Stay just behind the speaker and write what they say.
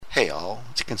Hey all,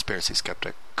 it's Conspiracy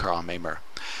Skeptic, Carl Mamer.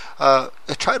 I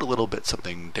tried a little bit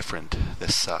something different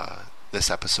this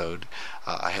episode.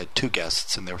 I had two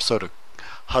guests and they were sort of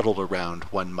huddled around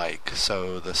one mic,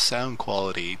 so the sound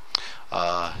quality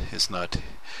is not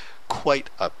quite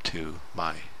up to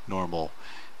my normal,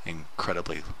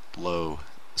 incredibly low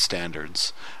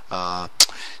standards. Tried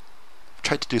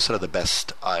to do sort of the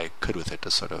best I could with it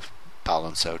to sort of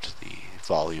balance out the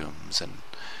volumes and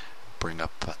bring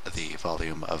up the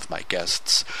volume of my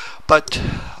guests, but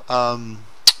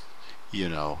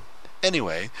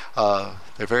anyway,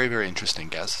 they're very, very interesting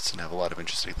guests and have a lot of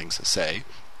interesting things to say.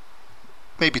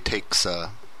 Maybe takes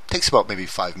about maybe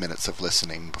 5 minutes of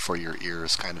listening before your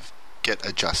ears kind of get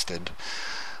adjusted.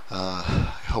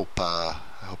 I hope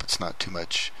it's not too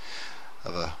much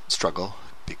of a struggle,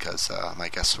 because my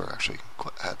guests were actually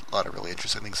had a lot of really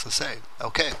interesting things to say.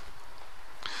 Okay.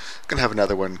 Gonna have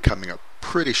another one coming up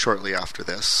pretty shortly after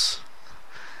this,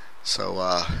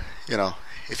 so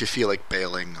if you feel like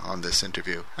bailing on this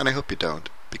interview, and I hope you don't,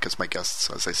 because my guests,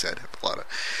 as I said, have a lot of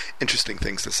interesting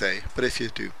things to say, but if you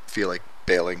do feel like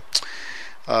bailing,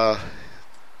 there'll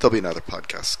be another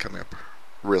podcast coming up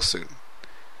real soon.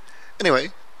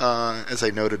 Anyway, as I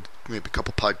noted maybe a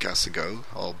couple podcasts ago,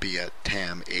 I'll be at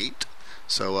TAM 8,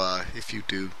 so if you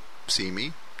do see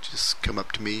me, just come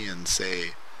up to me and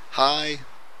say hi.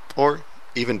 Or,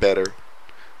 even better,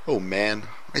 oh man,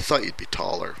 I thought you'd be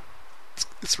taller.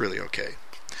 It's really okay.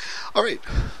 Alright,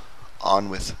 on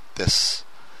with this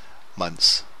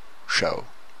month's show.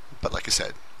 But like I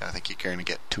said, I think you're going to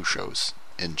get 2 shows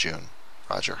in June.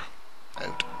 Roger.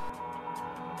 Out.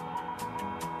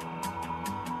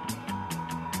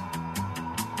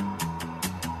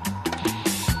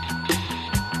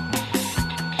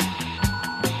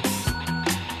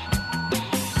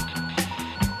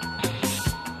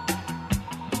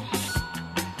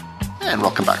 And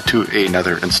welcome back to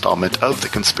another installment of the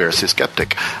Conspiracy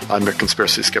Skeptic. I'm your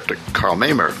Conspiracy Skeptic, Carl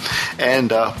Mamer,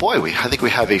 and I think we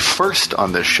have a first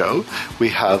on this show. We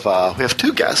have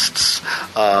 2 guests.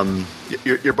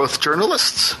 You're both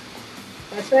journalists.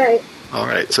 That's right. All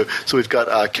right. So we've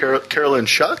got Carolyn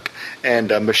Shuck and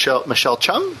Michelle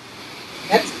Chung.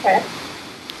 That's correct.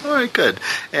 All right, good.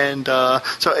 And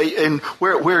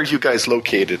where are you guys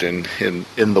located in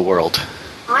the world?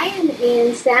 I am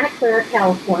in Santa Clara,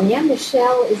 California.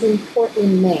 Michelle is in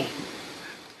Portland, Maine.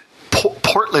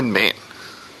 Portland, Maine?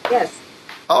 Yes.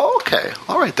 Oh, okay.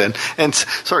 All right, then. And,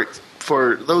 sorry,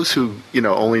 for those who,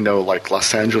 only know, like,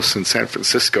 Los Angeles and San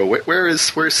Francisco, where's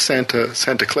Santa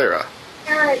Clara?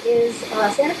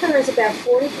 Santa Clara is about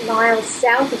 40 miles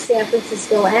south of San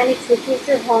Francisco, and it's the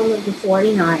future home of the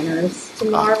 49ers.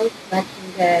 Tomorrow is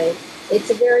Election Day. It's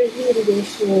a very heated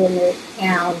issue in the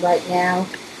town right now.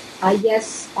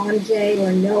 Yes, Anjay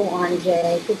or no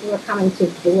Anjay. People are coming to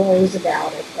blows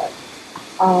about it, but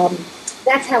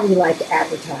that's how we like to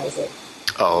advertise it.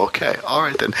 Oh, okay. All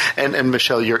right, then. And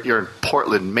Michelle, you're in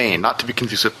Portland, Maine, not to be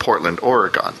confused with Portland,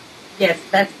 Oregon. Yes,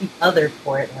 that's the other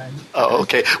Portland. Oh,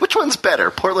 okay. Which one's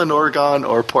better, Portland, Oregon,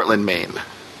 or Portland, Maine?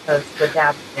 Because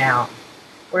without doubt,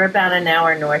 we're about an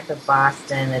hour north of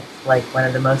Boston. It's like one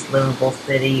of the most livable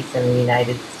cities in the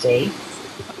United States.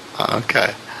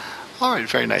 Okay. All right,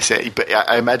 very nice. But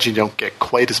I imagine you don't get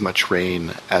quite as much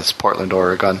rain as Portland,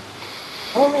 Oregon.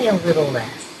 Only a little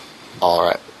less. All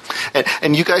right,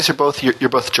 and you guys are you're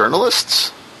both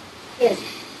journalists. Yes.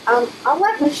 I'll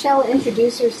let Michelle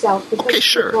introduce herself. Because okay,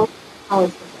 sure.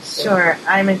 Sure,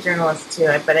 I'm a journalist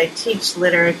too, but I teach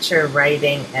literature,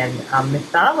 writing, and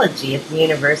mythology at the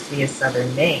University of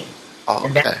Southern Maine. Oh, okay.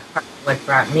 And that's what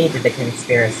brought me to the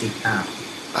Conspiracy Con.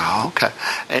 Oh, okay.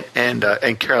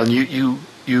 And Carolyn,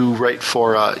 you write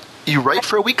for a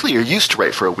weekly, or used to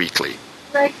write for a weekly?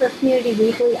 I write for Community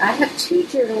Weekly. I have 2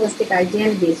 journalistic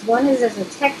identities. One is as a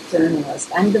tech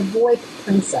journalist. I'm the VoIP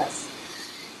princess.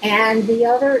 And the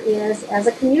other is as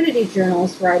a community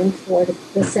journalist writing for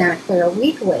the Santa Clara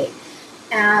Weekly.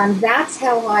 And that's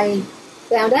how I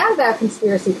found out about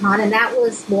Conspiracy Con, and that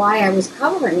was why I was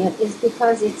covering it, is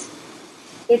because it's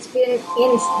been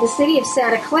in the city of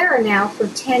Santa Clara now for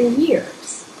 10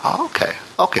 years. Oh, okay.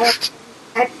 Okay.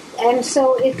 And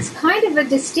so it's kind of a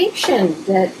distinction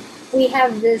that we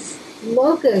have this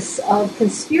locus of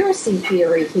conspiracy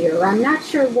theory here. I'm not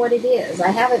sure what it is. I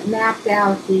haven't mapped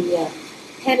out the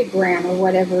pentagram or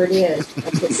whatever it is.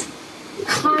 This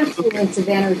confluence of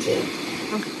energy.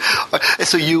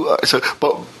 So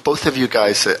both of you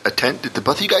guys attend? Did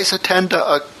both of you guys attend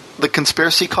the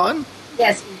Conspiracy Con?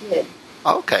 Yes, we did.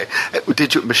 Okay.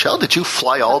 Michelle? Did you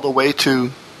fly all the way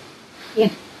to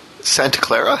Santa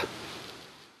Clara?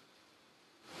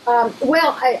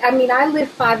 Well, I mean, I live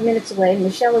 5 minutes away.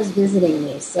 Michelle is visiting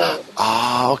me, so.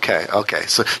 Oh, okay.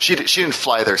 So she didn't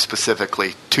fly there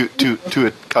specifically to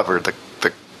cover the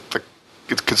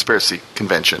conspiracy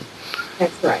convention.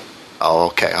 That's right. Oh,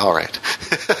 okay, all right.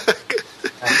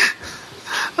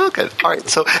 Okay, all right.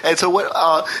 So what?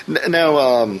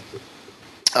 Now,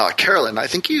 Carolyn, I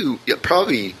think you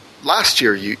probably last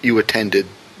year you attended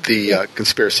the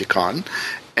Conspiracy Con.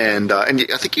 And I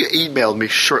think you emailed me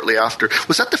shortly after.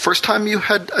 Was that the first time you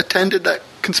had attended that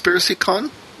Conspiracy Con?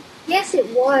 Yes, it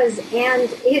was. And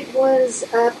it was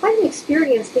quite an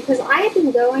experience because I had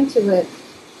been going to it.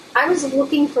 I was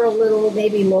looking for a little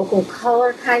maybe local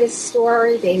color kind of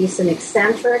story, maybe some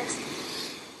eccentrics.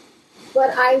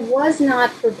 But I was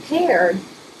not prepared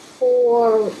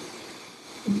for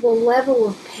the level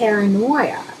of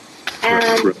paranoia.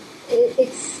 And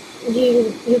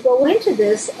you go into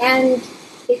this and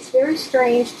it's very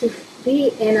strange to be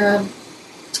in an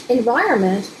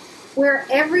environment where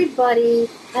everybody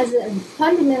has a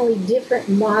fundamentally different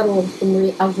model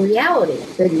of reality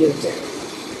than you do.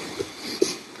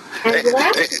 And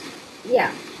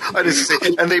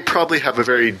and they probably have a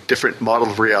very different model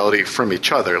of reality from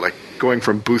each other. Like going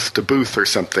from booth to booth or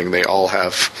something, they all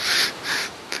have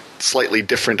slightly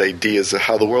different ideas of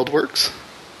how the world works.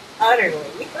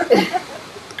 Utterly.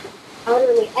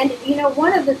 Utterly. And,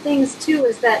 one of the things, too,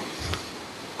 is that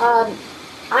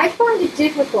I find it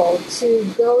difficult to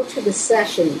go to the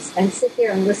sessions and sit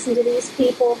there and listen to these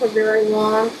people for very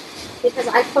long because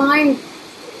I find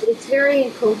it's very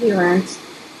incoherent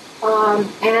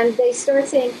and they start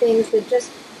saying things that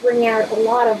just bring out a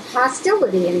lot of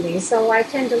hostility in me, so I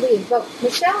tend to leave. But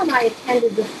Michelle and I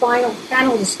attended the final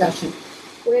panel discussion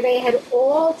where they had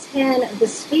all 10 of the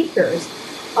speakers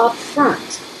up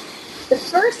front. The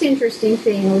first interesting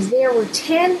thing was there were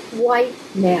 10 white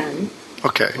men,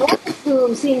 all of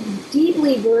whom seemed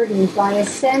deeply burdened by a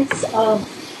sense of,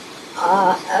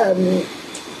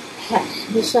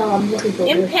 Michelle, I'm looking for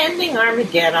impending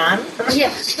Armageddon.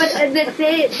 Yes, but of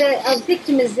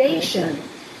victimization.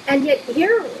 And yet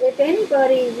here, if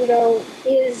anybody,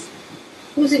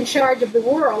 who's in charge of the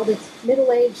world, it's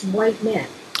middle-aged white men.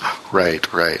 Right.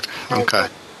 Okay.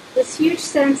 This huge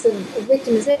sense of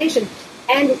victimization.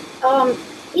 And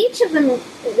each of them,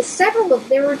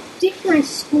 there were different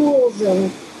schools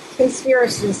of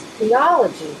conspiracist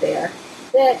theology there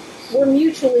that were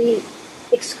mutually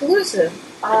exclusive.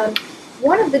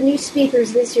 One of the new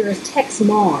speakers this year is Tex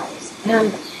Mars,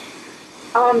 and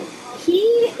he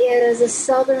is a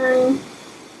Southern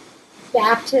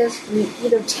Baptist,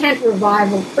 tent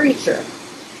revival preacher.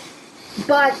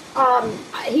 But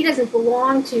he doesn't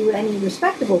belong to any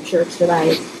respectable church that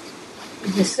I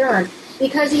discern,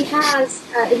 because he has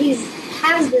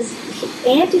this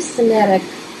anti-Semitic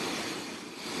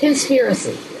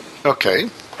conspiracy. Okay.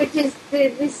 Which is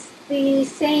the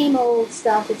same old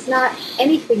stuff. It's not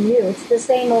anything new. It's the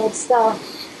same old stuff,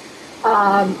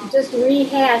 just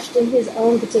rehashed in his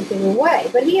own particular way.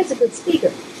 But he is a good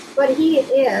speaker. But he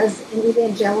is an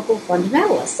evangelical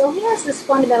fundamentalist. So he has this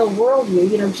fundamental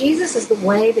worldview. Jesus is the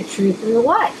way, the truth, and the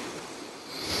life.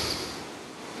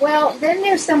 Well, then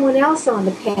there's someone else on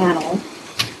the panel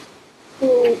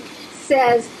who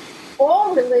says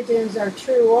all religions are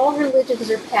true, all religions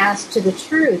are passed to the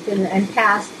truth and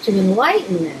passed to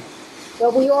enlightenment,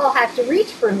 but we all have to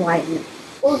reach for enlightenment.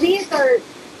 Well, these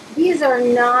are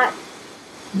not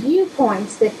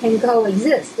viewpoints that can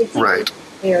coexist. It's either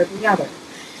one or the other.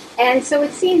 And so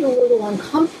it seemed a little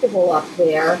uncomfortable up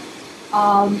there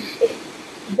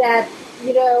that,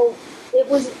 it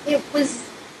was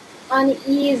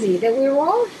uneasy, that we were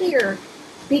all here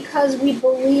because we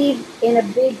believe in a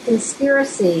big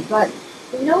conspiracy, but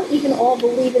we don't even all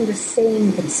believe in the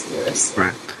same conspiracy.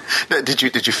 Right. Now, did you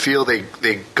feel they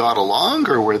got along,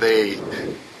 or were they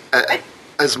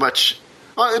as much?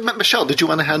 Michelle, did you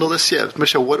want to handle this? Yeah,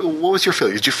 Michelle, what was your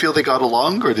feeling? Did you feel they got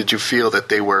along, or did you feel that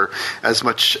they were as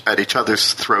much at each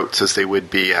other's throats as they would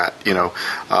be at,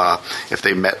 if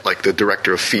they met like the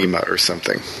director of FEMA or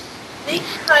something? They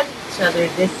cut each other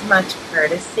this much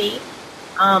courtesy.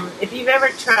 If you've ever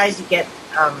tried to get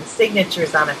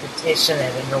signatures on a petition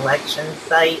at an election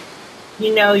site,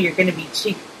 you're going to be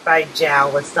cheek by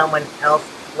jowl with someone else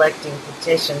collecting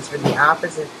petitions for the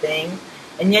opposite thing.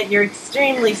 And yet you're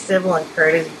extremely civil and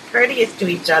courteous to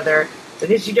each other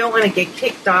because you don't want to get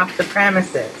kicked off the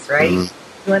premises, right?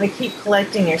 Mm-hmm. You want to keep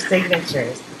collecting your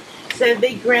signatures. So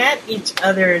they grant each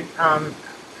other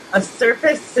a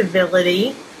surface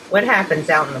civility. What happens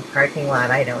out in the parking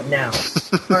lot, I don't know.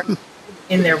 Or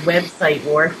in their website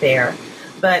warfare.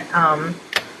 But,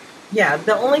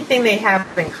 the only thing they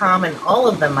have in common, all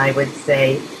of them, I would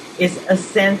say, is a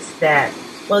sense that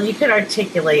Well, you could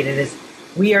articulate it as,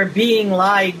 we are being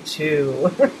lied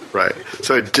to. Right.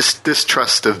 So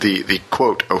distrust of the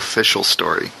quote official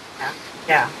story.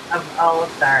 Yeah, of all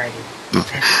authority.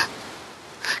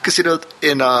 Because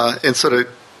in sort of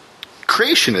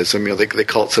creationism, they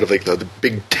call it sort of like the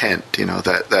big tent.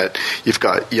 That you've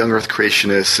got young Earth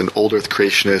creationists and old Earth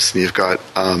creationists, and you've got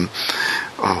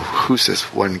who's this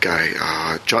one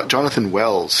guy? Jonathan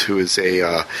Wells, who is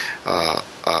a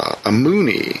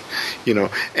Mooney,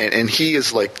 and he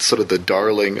is like sort of the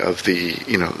darling of the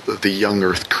young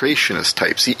Earth creationist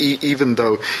types. Even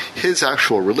though his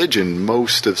actual religion,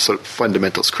 most of sort of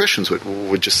fundamentalist Christians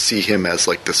would just see him as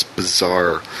like this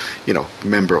bizarre,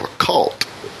 member of a cult.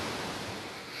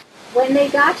 When they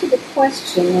got to the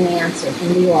question and answer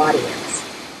from the audience,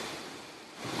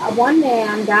 one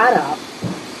man got up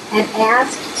and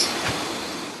asked,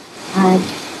 I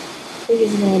think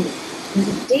his name was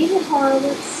it David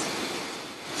Horowitz?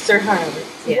 Sir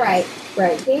Horowitz, yes.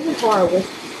 Right. David Horowitz,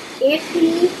 if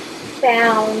he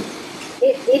found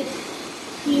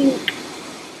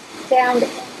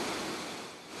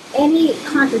any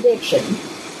contradiction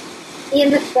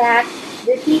in the fact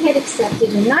that he had accepted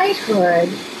a knighthood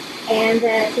and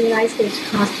that the United States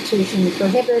Constitution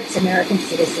prohibits American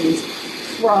citizens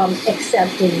from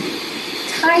accepting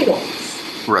titles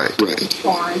from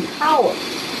foreign powers.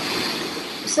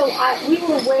 So we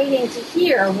were waiting to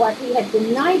hear what he had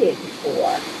been knighted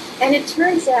for. And it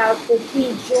turns out that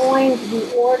he joined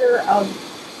the Order of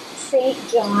St.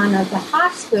 John of the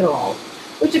Hospital,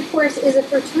 which of course is a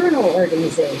fraternal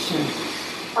organization,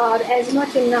 as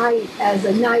much a knight as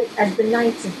the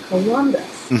Knights of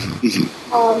Columbus. Mm-hmm.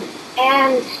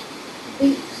 And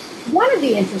one of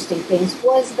the interesting things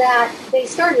was that they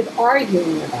started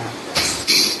arguing about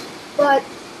this. But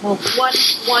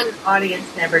one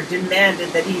audience member demanded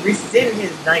that he rescind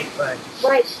his knighthood.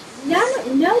 Right.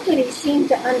 Nobody seemed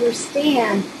to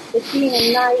understand that being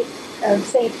a knight of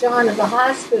St. John of the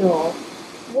Hospital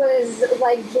was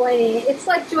like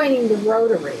joining the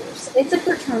Rotaries. It's a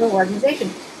fraternal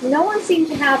organization. No one seemed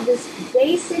to have this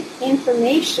basic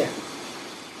information.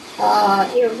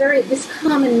 This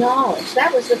common knowledge.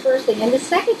 That was the first thing. And the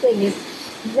second thing is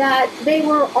that they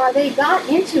got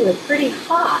into it pretty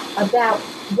hot about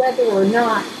whether or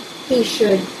not he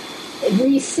should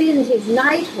rescind his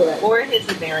knighthood. Or his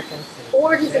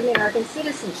American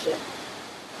citizenship.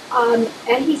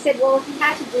 And he said, well, if he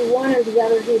had to do one or the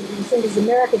other, he would rescind his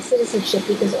American citizenship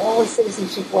because all his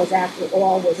citizenship was, after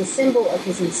all, was a symbol of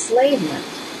his enslavement.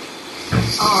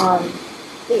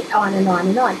 On and on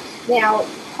and on. Now,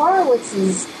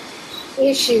 Horowitz's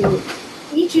issue,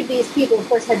 each of these people, of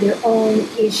course, had their own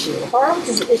issue.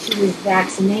 Horowitz's issue is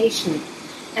vaccination.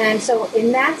 And so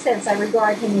in that sense, I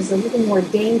regard him as a little more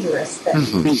dangerous than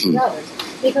the others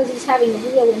because he's having a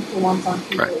real influence on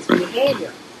people's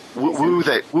behavior. Woo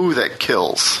that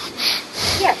kills.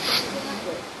 Yes,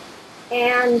 exactly.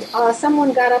 And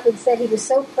someone got up and said he was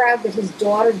so proud that his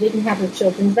daughter didn't have her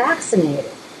children vaccinated.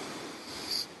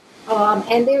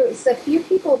 And there was a few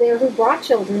people there who brought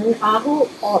children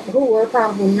who were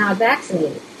probably not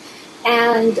vaccinated.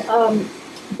 And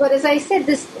but as I said,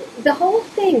 the whole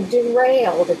thing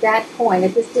derailed at that point,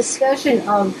 at this discussion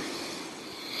of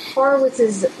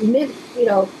Horowitz's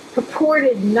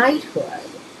purported knighthood.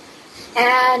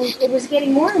 And it was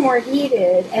getting more and more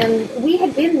heated, and we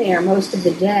had been there most of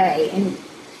the day, and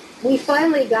we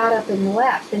finally got up and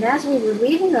left. And as we were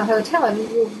leaving the hotel, we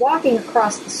were walking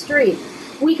across the street,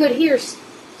 we could hear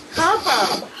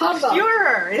hubbub.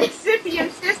 Sure,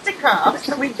 incipient fisticuffs.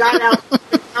 So we got out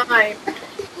the time.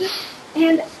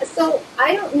 And so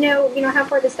I don't know, how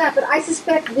far this got, but I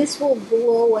suspect this will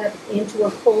blow up into a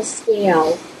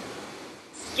full-scale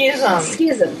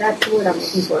schism. That's the word I'm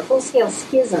looking for. A full-scale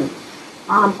schism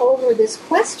over this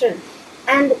question.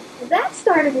 And that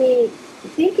started me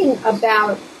thinking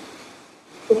about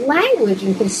language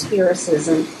in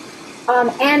conspiracism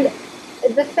and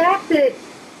the fact that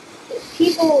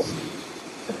people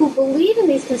who believe in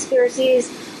these conspiracies,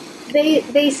 they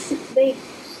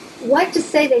like to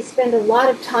say they spend a lot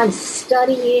of time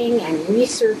studying and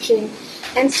researching,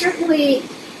 and certainly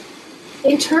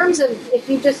in terms of, if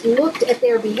you just looked at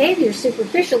their behavior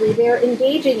superficially, they're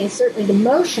engaging in certainly the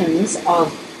motions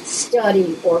of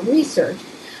study or research,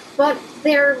 but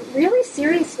they're really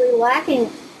seriously lacking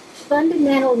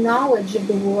fundamental knowledge of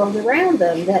the world around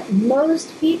them that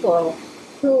most people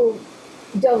who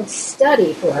don't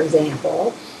study, for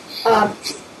example,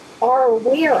 are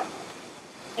aware of.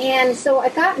 And so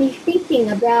it got me thinking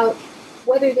about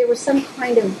whether there was some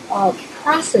kind of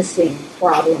processing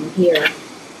problem here.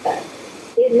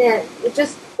 In that,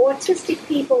 just autistic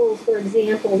people, for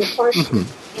example, the part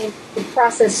and to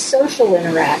process social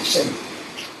interaction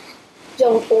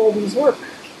don't always work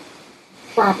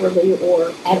properly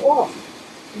or at all.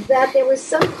 That there was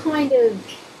some kind of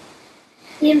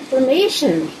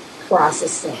information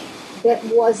processing that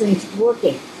wasn't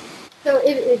working. So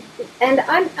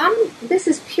this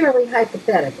is purely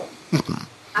hypothetical.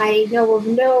 I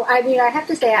have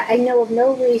to say I know of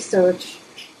no research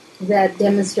that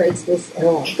demonstrates this at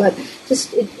all. But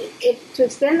just to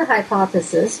extend the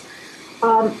hypothesis,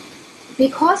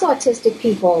 because autistic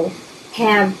people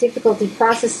have difficulty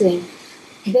processing,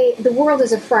 the world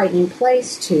is a frightening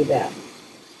place to them,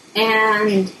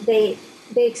 and they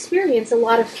experience a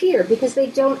lot of fear because they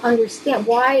don't understand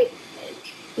why.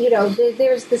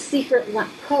 There's the secret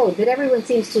code that everyone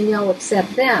seems to know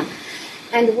except them,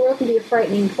 and the world can be a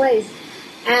frightening place.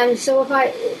 And so,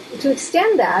 to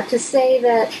extend that to say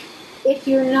that if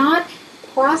you're not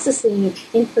processing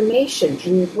information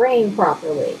in your brain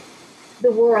properly,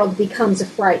 the world becomes a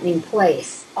frightening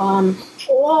place.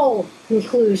 All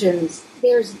conclusions,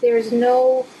 there's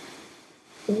no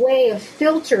way of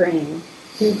filtering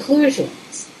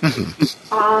conclusions.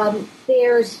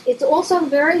 It's also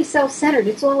very self-centered.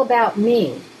 It's all about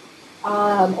me.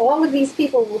 All of these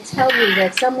people will tell you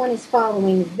that someone is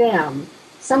following them,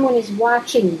 someone is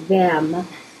watching them,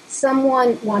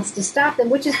 someone wants to stop them,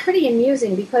 which is pretty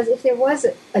amusing because if there was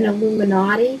an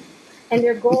Illuminati and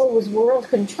their goal was world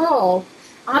control,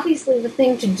 obviously the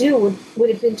thing to do would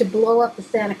have been to blow up the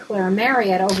Santa Clara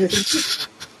Marriott over the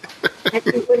and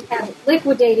we would have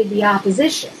liquidated the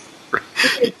opposition.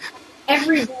 Because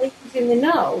everybody was in the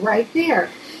know right there.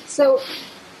 So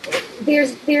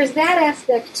there's that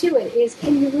aspect to it, is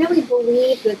can you really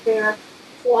believe that they're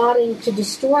plotting to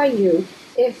destroy you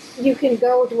if you can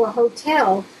go to a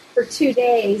hotel for 2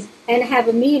 days and have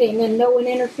a meeting and no one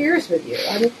interferes with you?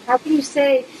 I mean, how can you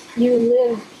say you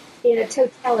live in a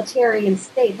totalitarian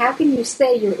state? How can you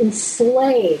say you're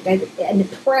enslaved and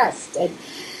oppressed and,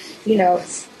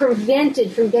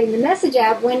 prevented from getting the message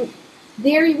out when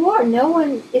there you are, no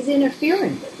one is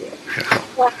interfering with you?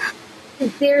 Well,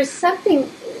 there's something,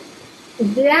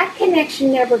 that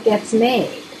connection never gets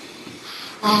made.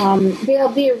 There'll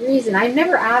be a reason. I've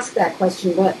never asked that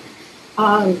question, but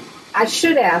I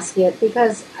should ask it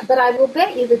but I will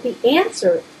bet you that the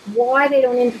answer why they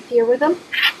don't interfere with them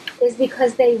is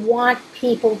because they want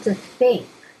people to think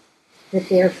that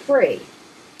they're free.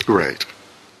 Right.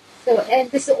 So, and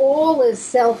this all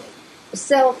is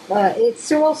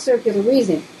it's all circular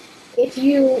reasoning. If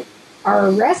you are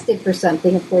arrested for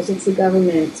something, of course, it's the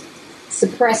government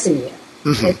suppressing you.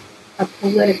 Mm-hmm.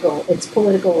 It's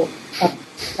political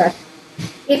suppression.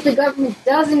 If the government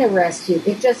doesn't arrest you,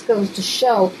 it just goes to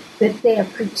show that they are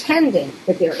pretending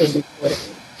that there isn't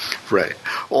political. Right.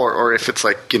 Or if it's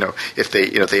like, if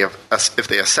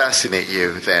they assassinate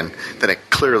you, then it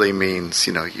clearly means,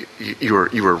 you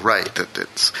were right,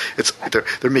 that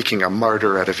they're making a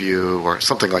martyr out of you or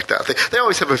something like that. They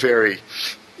always have a very,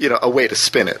 a way to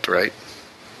spin it, right?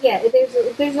 Yeah,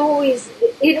 there's always,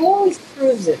 it always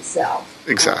proves itself.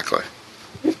 Exactly.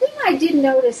 The thing I did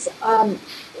notice,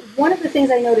 one of the things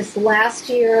I noticed last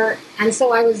year, and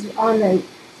so I was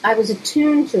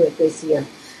attuned to it this year.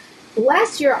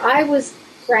 Last year, I was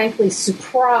frankly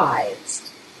surprised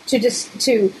at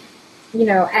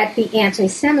the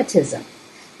anti-Semitism,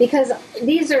 because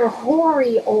these are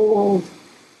hoary old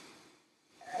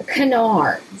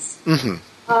canards.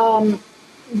 Mm-hmm.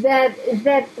 That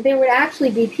there would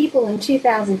actually be people in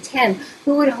 2010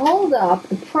 who would hold up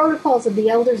the protocols of the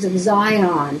Elders of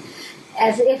Zion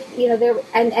as if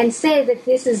and say that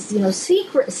this is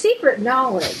secret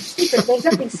knowledge. There's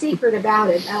nothing secret about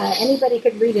it. Anybody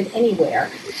could read it anywhere,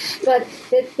 but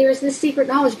that there's this secret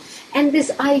knowledge, and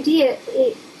this idea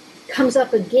it comes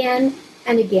up again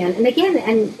and again and again,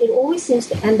 and it always seems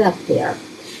to end up there.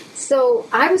 So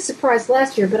I was surprised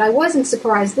last year, but I wasn't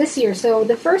surprised this year. So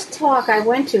the first talk I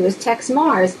went to was Tex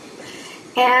Mars,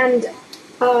 and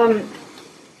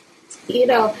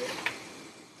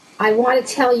I want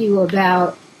to tell you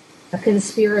about a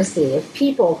conspiracy of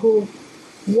people who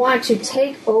want to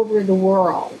take over the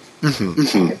world.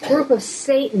 Mm-hmm. A group of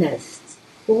Satanists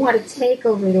who want to take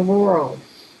over the world.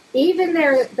 Even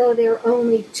though they're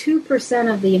only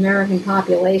 2% of the American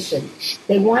population,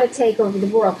 they want to take over the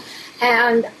world.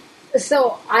 And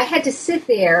so I had to sit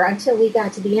there until we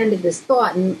got to the end of this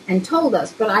thought and told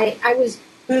us. But I was...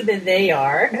 Who they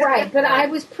are. Right, but I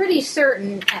was pretty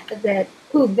certain that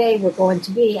who they were going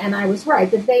to be, and I was right,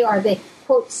 that they are the,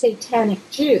 quote, satanic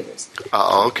Jews.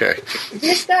 Oh, okay.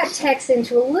 This got Tex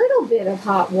into a little bit of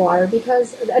hot water,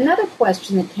 because another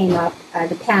question that came up at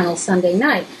the panel Sunday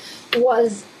night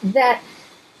was that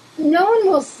no one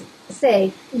will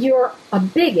say, you're a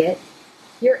bigot,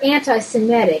 you're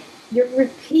anti-Semitic, you're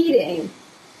repeating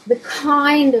the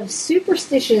kind of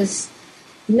superstitious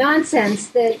nonsense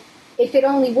that, if it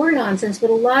only were nonsense, but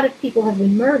a lot of people have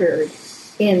been murdered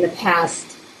in the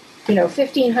past,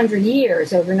 1,500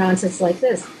 years over nonsense like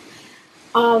this.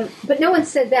 But no one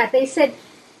said that. They said,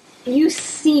 you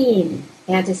seem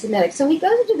anti-Semitic. So he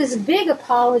goes into this big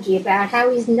apology about how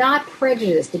he's not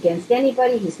prejudiced against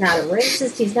anybody. He's not a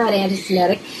racist. He's not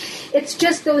anti-Semitic. It's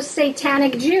just those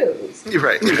satanic Jews.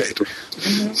 Right.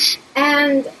 Mm-hmm.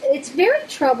 And it's very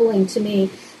troubling to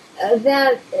me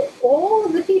that all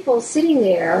of the people sitting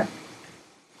there,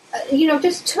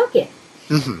 just took it.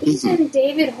 Mm-hmm. Even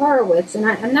David Horowitz, and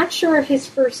I'm not sure of his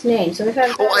first name. So if I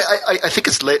think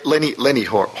it's Lenny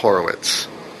Horowitz.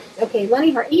 Okay,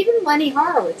 even Lenny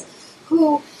Horowitz,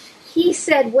 who he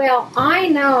said, well, I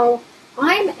know,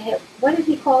 what did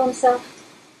he call himself?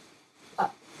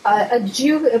 A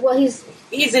Jew. Well, he's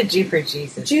a Jew for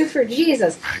Jesus. Jew for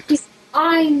Jesus.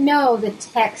 I know the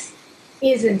text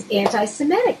isn't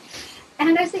anti-Semitic.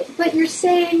 And I say, but you're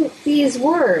saying these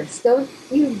words, don't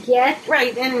you get?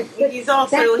 Right, and he's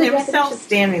also himself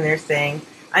standing there saying,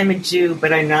 I'm a Jew,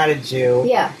 but I'm not a Jew.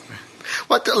 Yeah.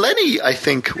 Well, Lenny, I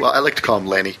think, I like to call him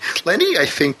Lenny. Lenny, I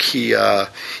think he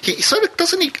sort of,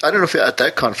 doesn't he, I don't know if at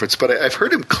that conference, but I've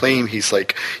heard him claim he's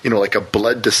like, like a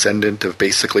blood descendant of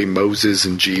basically Moses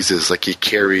and Jesus, like he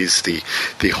carries the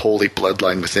holy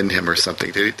bloodline within him or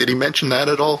something. Did he mention that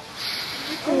at all?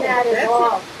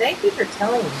 Thank you for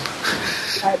telling me.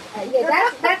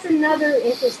 That's another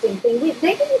interesting thing.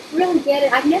 They didn't really get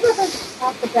it. I've never heard them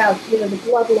talk about the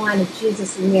bloodline of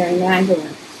Jesus and Mary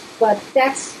Magdalene, but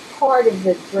that's part of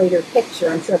the greater picture,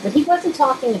 I'm sure. But he wasn't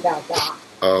talking about that.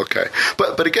 Okay,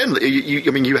 but again,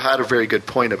 you had a very good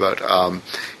point about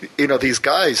these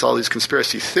guys, all these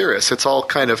conspiracy theorists. It's all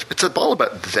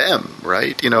about them,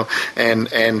 right?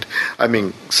 And I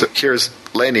mean, so here's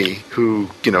Lenny, who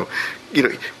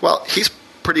he's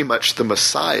pretty much the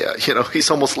Messiah.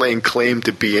 He's almost laying claim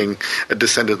to being a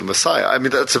descendant of the Messiah. I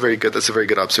mean, that's a very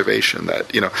good observation that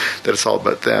that it's all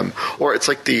about them. Or it's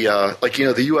like the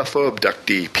UFO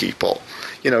abductee people.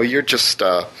 You're just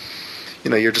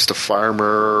you're just a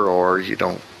farmer, or you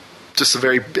don't just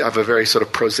have a very sort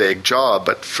of prosaic job,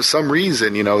 but for some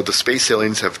reason, the space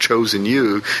aliens have chosen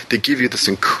you to give you this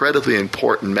incredibly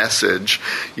important message.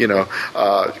 Well,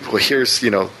 here's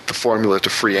the formula to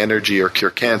free energy or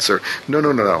cure cancer.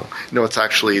 No. It's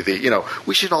actually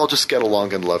we should all just get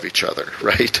along and love each other,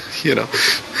 right?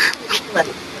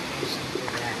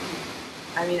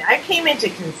 I mean, I came into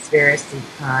Conspiracy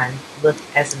Con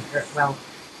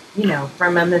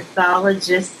from a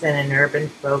mythologist and an urban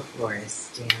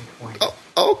folklorist standpoint. Oh,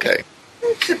 okay.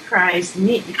 It surprised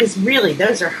me, because really,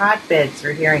 those are hotbeds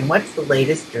for hearing what's the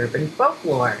latest urban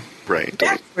folklore. Right.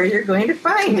 That's where you're going to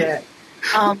find it.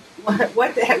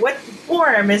 What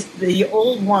form is the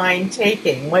old wine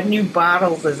taking? What new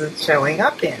bottles is it showing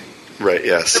up in? Right,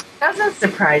 yes. It doesn't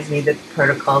surprise me that the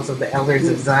protocols of the Elders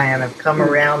of Zion have come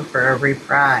around for a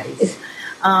reprise.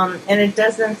 And it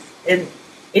doesn't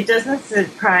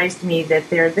surprise me that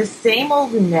they're the same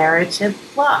old narrative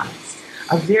plots.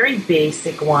 A very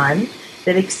basic one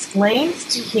that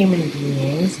explains to human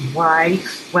beings why,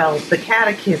 the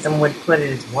catechism would put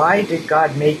it as, why did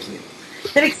God make you?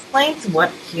 That explains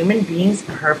what human beings'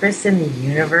 purpose in the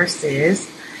universe is,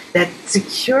 that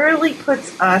securely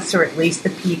puts us, or at least the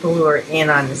people who are in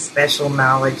on the special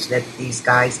knowledge that these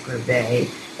guys purvey,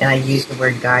 and I use the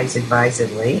word guys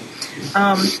advisedly,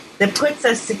 that puts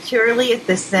us securely at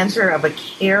the center of a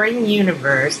caring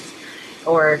universe,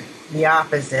 or the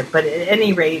opposite, but at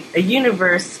any rate, a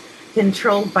universe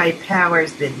controlled by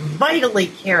powers that vitally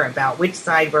care about which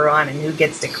side we're on and who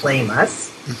gets to claim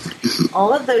us.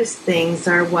 All of those things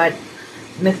are what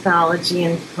mythology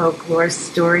and folklore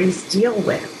stories deal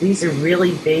with. These are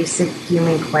really basic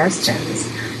human questions.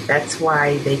 That's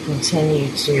why they continue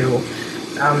to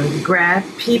grab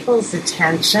people's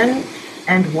attention,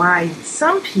 and why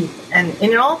some people, and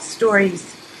in all stories,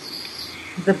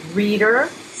 the reader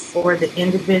or the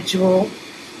individual,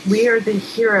 we are the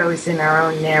heroes in our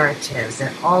own narratives,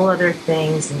 and all other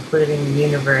things, including the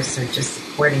universe, are just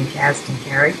supporting cast and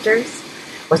characters.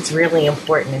 What's really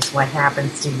important is what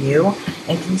happens to you,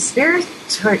 and conspiracy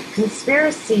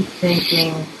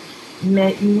thinking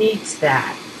meets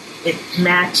that. It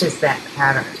matches that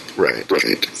pattern. Right.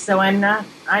 So I'm not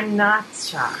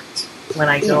shocked when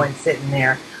I go and sit in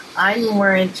there. I'm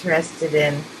more interested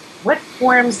in what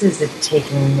forms is it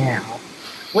taking now?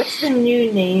 What's the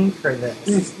new name for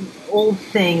this old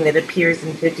thing that appears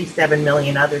in 57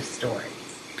 million other stories?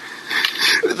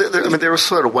 There was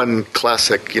sort of one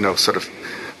classic,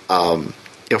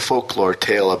 folklore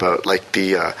tale about like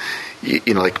the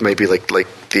like maybe like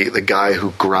the guy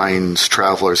who grinds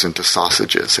travelers into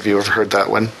sausages. Have you ever heard that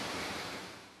one?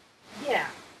 Yeah.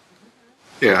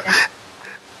 Yeah.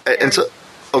 And so,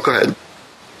 go ahead.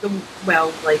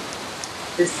 Well, like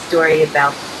this story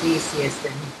about Theseus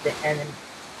like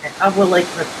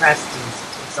Procrustes,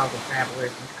 who takes all the travelers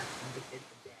and cuts them to good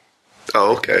to death.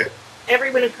 Oh, okay.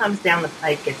 Everyone who comes down the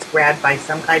pike gets grabbed by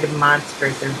some kind of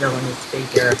monstrous or villainous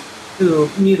figure who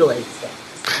mutilates them,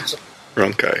 essentially.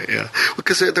 Okay, yeah.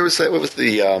 Because there was that. What was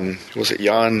the? Was it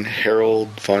Jan Harold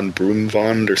von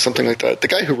Broomvond or something like that? The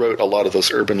guy who wrote a lot of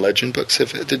those urban legend books.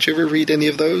 Did you ever read any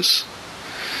of those?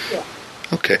 Yeah.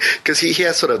 Okay, because he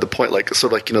has sort of the point, like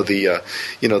the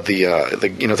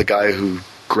guy who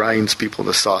grinds people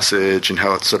into sausage and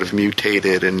how it's sort of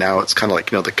mutated, and now it's kind of like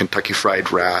the Kentucky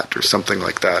Fried Rat or something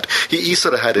like that. He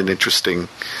sort of had an interesting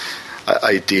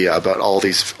idea about all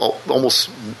these almost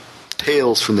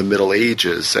tales from the Middle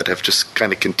Ages that have just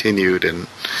kind of continued and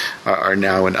are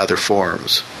now in other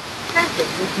forms. Exactly,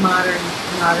 with modern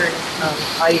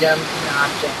items and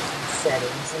objects and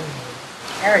settings and names and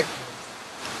characters.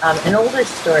 And older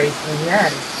stories than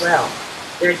that as well.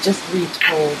 They're just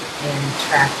retold in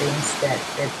trappings that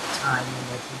at the time when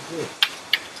they're produced.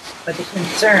 But the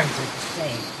concerns are the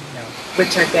same,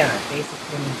 which are basic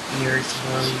human fears,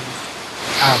 worries,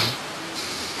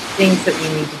 things that we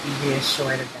need to be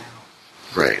reassured about.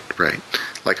 Right.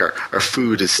 Like our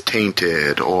food is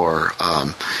tainted, or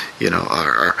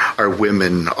our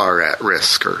women are at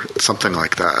risk, or something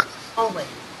like that. Always,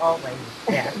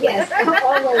 yeah. Yes,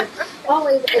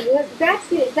 always.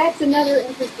 That's another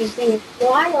interesting thing.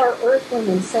 Why are Earth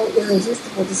women so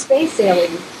irresistible to space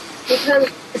aliens? Because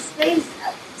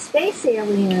space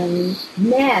alien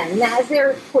men, as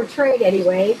they're portrayed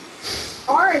anyway,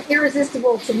 are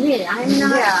irresistible to me. I'm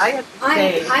not. Yeah, I have to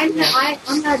say.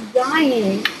 I'm not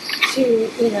dying to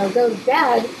go to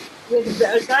bed with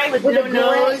a guy with no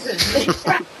nose,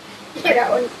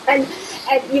 and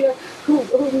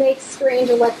who makes strange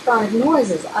electronic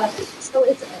noises. So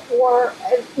it's, or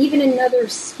even another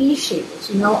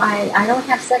species. I don't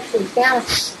have sexual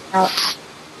fantasies about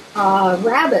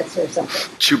rabbits or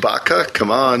something. Chewbacca,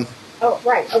 come on. Oh,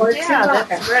 right. Or yeah, Chewbacca.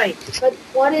 That's right. But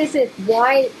what is it?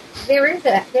 Why? There is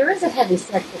a heavy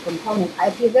sexual component.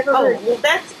 If you've ever heard. Well,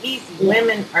 that's easy. Yeah.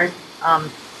 Women are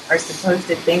supposed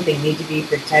to think they need to be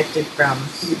protected from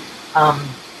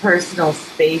personal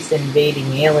space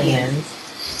invading aliens,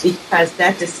 because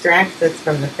that distracts us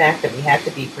from the fact that we have to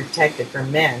be protected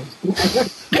from men.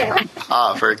 Yeah.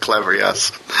 Very clever.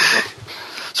 Yes.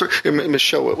 So,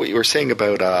 Michelle, what you were saying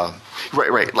about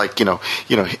right, like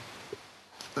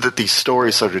that these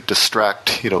stories sort of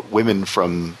distract women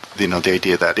from the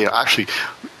idea that actually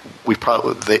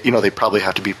they probably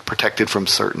have to be protected from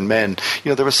certain men.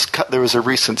 There was a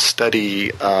recent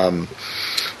study, I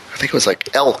think it was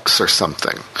like elks or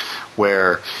something,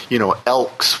 where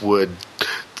elks would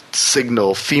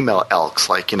signal female elks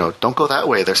like don't go that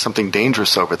way, there's something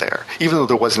dangerous over there, even though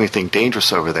there wasn't anything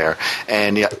dangerous over there.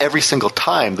 And every single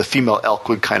time the female elk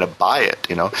would kind of buy it,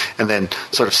 and then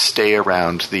sort of stay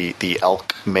around the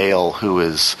elk male who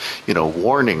is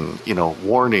warning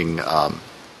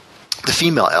the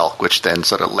female elk, which then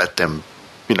sort of let them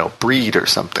breed or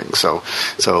something. So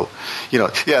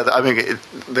yeah, I mean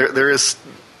there is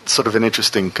sort of an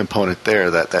interesting component there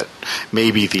that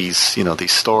maybe these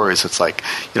stories, it's like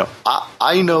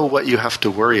I know what you have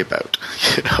to worry about,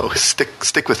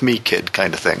 stick with me, kid,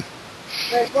 kind of thing.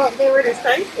 Right. Well, they were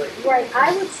precisely right.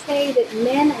 I would say that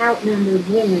men outnumbered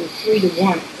women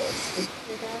 3-1.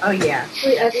 Oh yeah,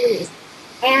 3 at least.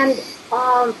 And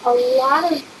a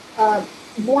lot of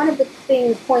one of the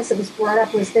points that was brought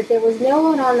up was that there was no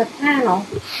one on the panel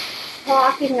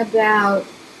talking about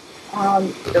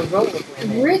the role of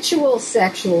women. Ritual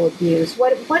sexual abuse.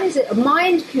 What is it?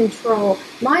 Mind control.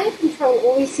 Mind control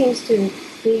always seems to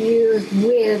be used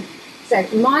with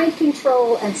mind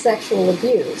control and sexual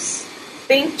abuse.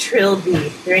 Think Trilby,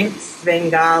 think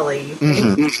Svengali,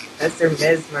 think Professor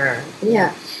Mesmer.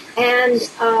 Yeah, and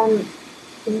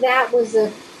that was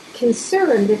a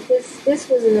concern that this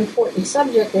was an important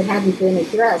subject that hadn't been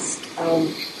addressed.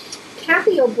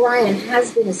 Kathy O'Brien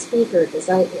has been a speaker at this.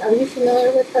 Are you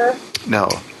familiar with her? No.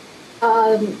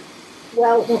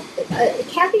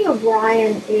 Kathy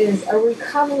O'Brien is a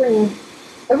recovering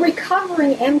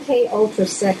MK Ultra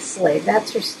sex slave.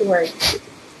 That's her story.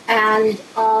 And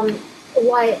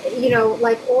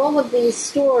like all of these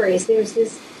stories, there's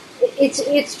this.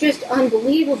 It's just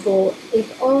unbelievable.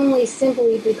 If only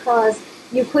simply because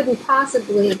you couldn't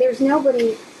possibly. There's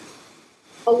nobody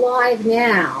alive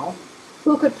now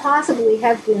who could possibly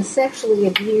have been sexually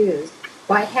abused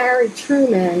by Harry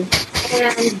Truman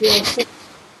and Bill Clinton.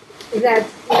 That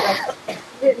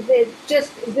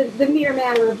the mere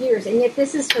matter of years, and yet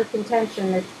this is her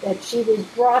contention that she was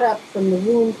brought up from the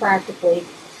womb practically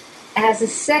as a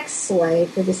sex slave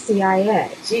for the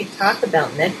CIA. Gee, talk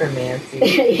about necromancy.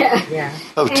 Yeah.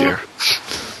 Oh dear.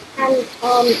 And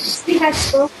she had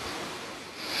spoken,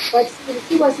 but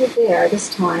she wasn't there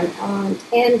this time,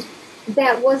 and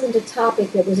that wasn't a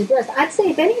topic that was addressed. I'd say,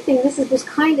 if anything,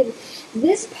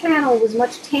 this panel was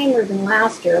much tamer than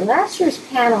last year. Last year's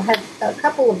panel had a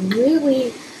couple of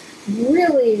really,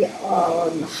 really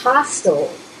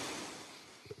hostile,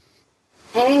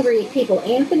 angry people.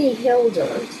 Anthony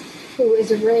Hilder, who is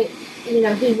he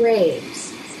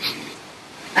raves,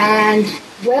 and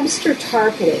Webster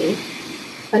Tarpley,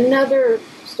 another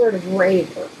sort of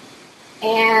raver,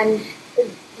 and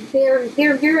they're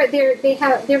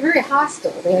very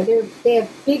hostile. They have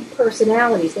big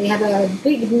personalities. They have a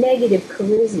big negative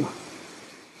charisma.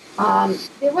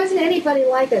 There wasn't anybody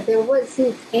like that. There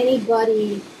wasn't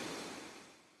anybody.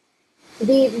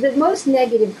 The most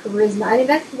negative charisma, I mean,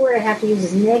 that's the word I have to use,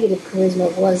 is negative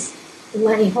charisma, was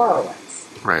Lenny Horowitz.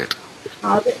 Right.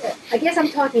 I guess I'm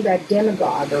talking about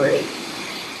demagoguery.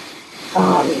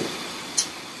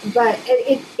 But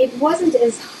it wasn't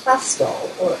as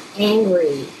hostile or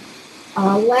angry.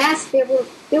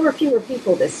 There were fewer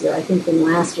people this year, I think, than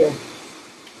last year.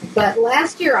 But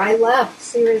last year I left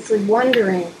seriously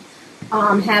wondering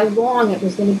how long it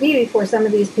was going to be before some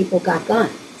of these people got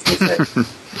guns.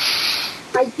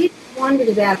 I did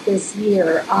wonder that this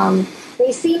year.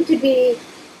 They seem to be,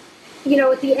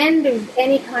 at the end of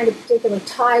any kind of particular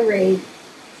tirade,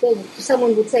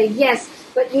 someone would say, yes,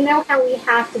 but you know how we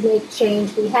have to make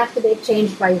change? We have to make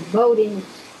change by voting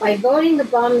the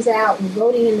bums out and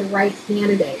voting in the right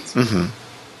candidates. Mm-hmm.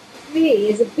 To me,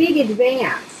 is a big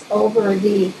advance over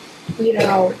the,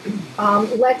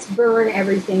 let's burn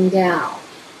everything down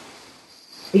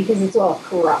because it's all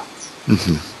corrupt.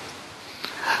 Mm-hmm.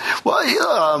 Well,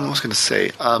 I was going to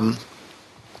say,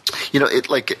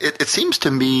 it seems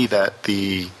to me that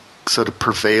the sort of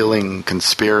prevailing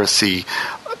conspiracy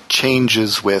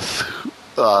changes with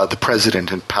the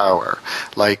president in power.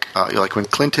 Like when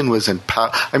Clinton was in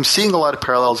power, I'm seeing a lot of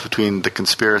parallels between the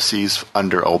conspiracies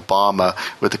under Obama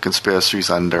with the conspiracies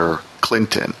under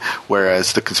Clinton.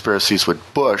 Whereas the conspiracies with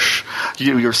Bush,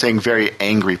 you're saying very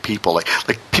angry people. Like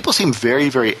people seem very,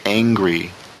 very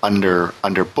angry under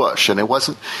Bush, and it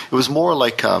was more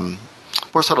like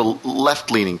more sort of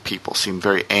left-leaning people seemed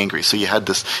very angry. So you had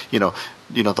this,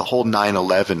 the whole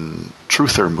 9/11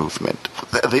 truther movement.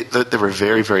 They were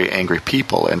very, very angry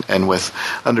people, and with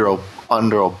under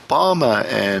Obama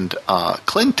and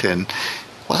Clinton,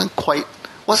 wasn't quite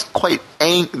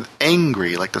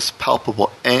angry, like this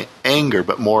palpable anger,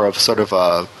 but more of sort of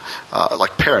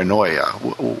like paranoia.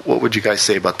 What would you guys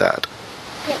say about that?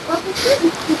 Yeah, well, the certain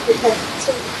people have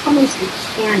sort of come into the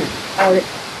canon, or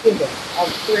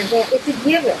it's a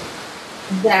given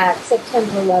that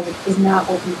September 11th is not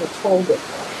what we were told it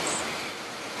was.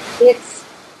 It's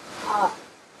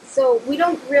so we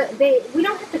don't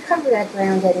have to cover that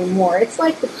ground anymore. It's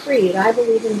like the creed. I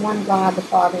believe in one God, the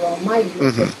Father Almighty.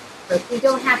 Mm-hmm. We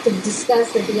don't have to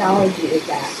discuss the theology of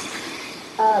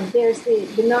that. There's the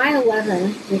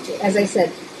 9/11, which, as I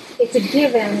said, it's a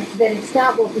given that it's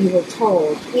not what we were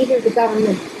told. Either the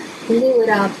government blew it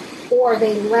up or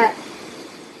they let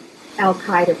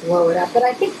Al-Qaeda blow it up. But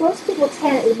I think most of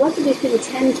these people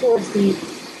tend towards the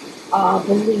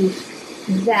belief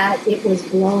that it was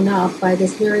blown up by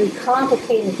this very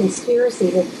complicated conspiracy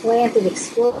that planted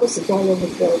explosives all over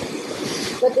the building.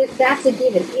 But that's a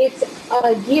given. It's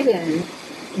a given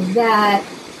that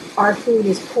our food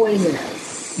is poisonous.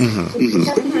 Mm-hmm.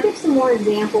 Can you give some more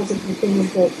examples of the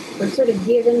things that were sort of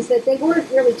givens that they weren't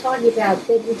really talking about,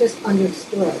 they were just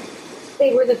understood?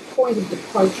 They were the point of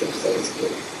departure, so to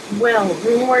speak. Well,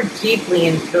 more deeply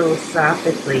and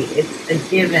philosophically, it's a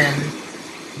given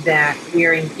that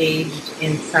we're engaged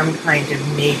in some kind of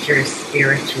major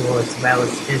spiritual as well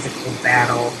as physical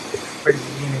battle for the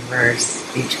universe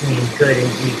between good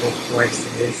and evil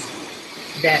forces.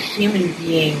 That human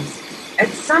beings, at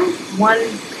some one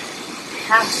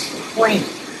past point,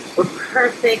 were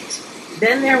perfect.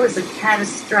 Then there was a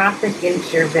catastrophic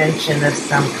intervention of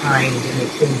some kind, and it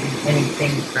can be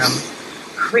anything from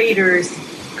craters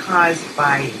caused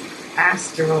by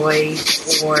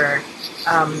asteroids or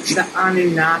the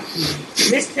Anunnaki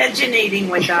miscegenating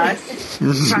with us.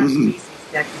 Cross-species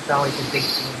death is always a big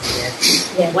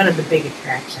thing, one of the big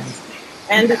attractions.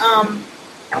 And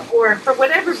or for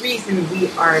whatever reason, we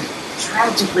are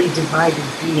tragically divided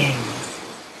beings,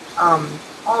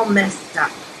 all messed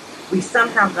up. we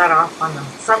somehow got off on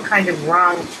some kind of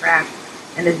wrong track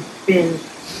and have been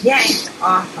yanked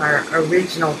off our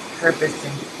original purpose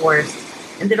and course,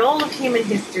 and that all of human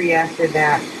history after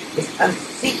that is us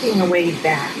seeking a way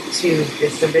back to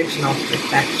this original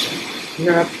perfection.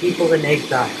 You're a people in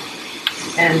exile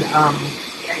and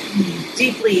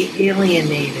deeply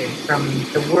alienated from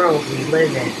the world we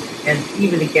live in, and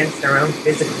even against our own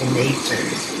physical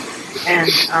natures. And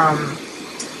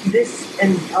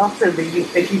also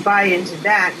if you buy into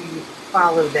that, you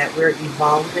follow that we're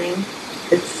evolving.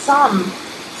 That some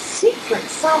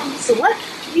select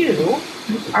few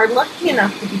are lucky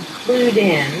enough to be clued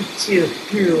in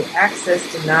through access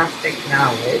to Gnostic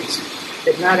knowledge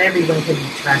that not everyone can be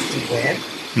trusted with,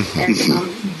 and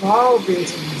evolve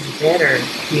into these better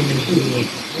human beings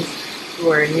who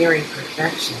are nearing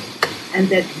perfection. And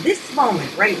that this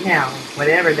moment, right now,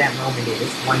 whatever that moment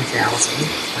is, 1000,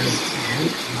 2010,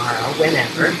 tomorrow,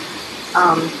 whenever,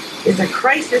 is a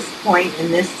crisis point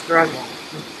in this struggle.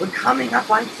 We're coming up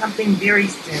on something very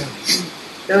soon.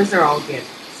 Those are all gifts.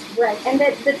 Right, and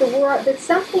that the world, that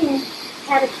something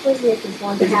cataclysmic is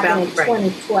going to happen in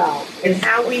 2012. And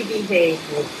how we behave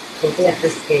will tip the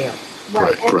scale.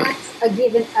 Right, and that's a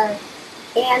given.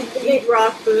 And eat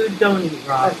raw food, don't eat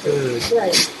raw food.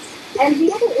 Right. And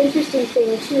the other interesting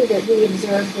thing, too, that we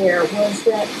observed there was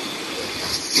that,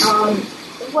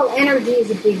 energy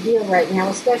is a big deal right now,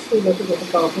 especially looking at the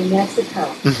Gulf of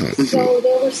Mexico. So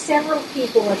there were several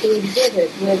people at the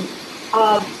exhibit with,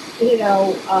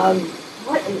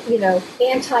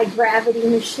 anti-gravity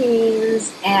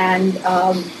machines and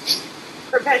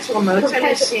perpetual motion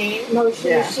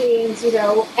machines,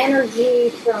 energy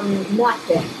from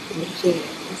nothing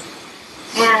machines,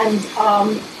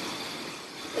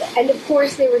 and of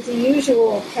course there was the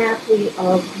usual panoply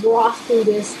of raw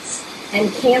foodists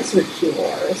and cancer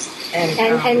cures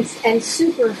and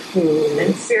superfood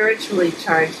and spiritually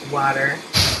charged water,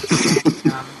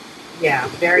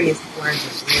 and, various forms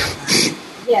of beer.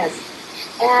 Yes.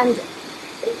 And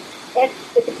at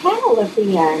the panel at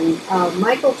the end,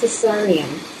 Michael Tsarian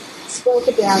spoke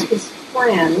about his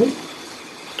friend.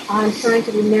 I'm trying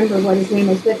to remember what his name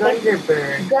was.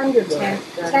 Gunderberg.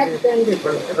 Ted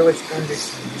Gunderberg. Or was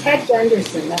Gunderson? Ted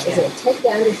Gunderson, that was it. Ted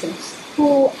Gunderson,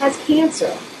 who has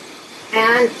cancer.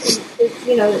 And,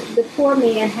 the poor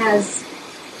man has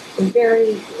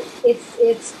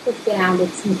it's profound.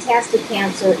 It's metastatic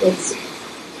cancer. It's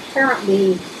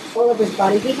apparently all over his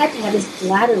body. He had to have his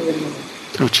bladder removed.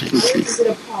 Oh, jeez. It's an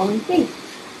appalling thing.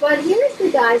 But here's the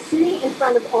guy sitting in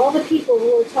front of all the people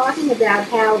who are talking about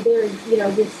how the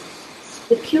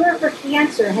cure for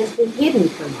cancer has been hidden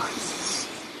from us.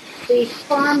 The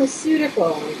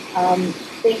pharmaceutical,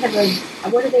 they have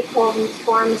what do they call them?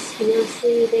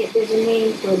 Conspiracy. There's a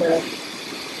name for the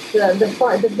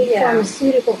big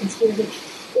pharmaceutical conspiracy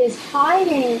is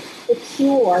hiding the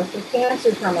cure for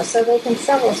cancer from us so they can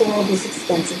sell us all this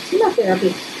expensive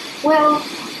chemotherapy. Well,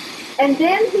 and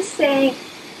then he's saying,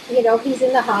 he's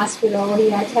in the hospital, he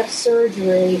had to have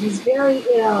surgery, he's very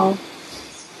ill,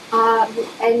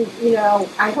 and,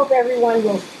 I hope everyone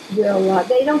will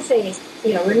they don't say,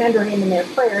 remember him in their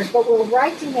prayers, but will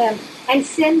write to him and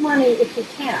send money if you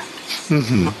can.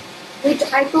 Which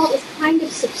I thought was kind of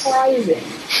surprising,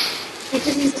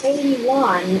 because he's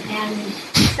 81 and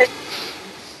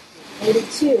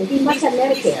 82. He must have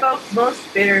Medicare. He spoke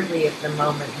most bitterly at the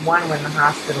moment, one, when the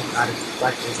hospital got its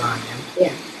clutches on him.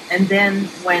 Yeah. And then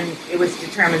when it was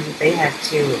determined that they had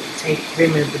to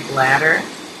remove the bladder,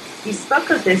 he spoke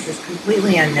of this as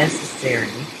completely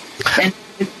unnecessary. And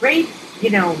with great,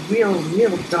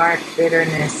 real dark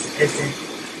bitterness as in,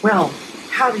 well,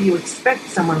 how do you expect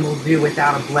someone will do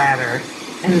without a bladder?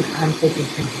 And I'm thinking,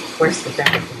 of course,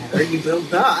 without a bladder, you will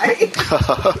die.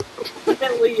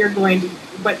 Ultimately, you're going to,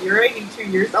 but you're 82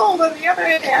 years old on the other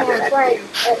hand. That's right.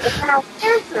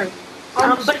 Cancer.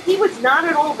 But he was not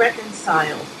at all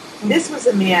reconciled. This was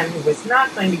a man who was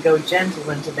not going to go gentle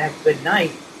into that good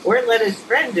night or let his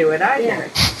friend do it either.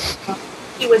 Yeah.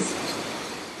 He was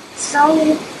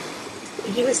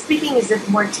speaking as if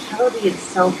mortality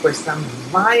itself were some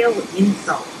vile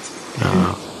insult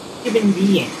to human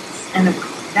beings. And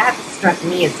that struck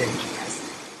me as interesting.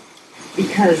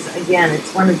 Because, again,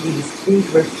 it's one of these big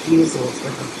refusals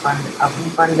with a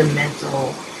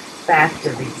fundamental fact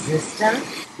of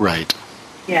existence. Right.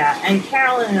 Yeah, and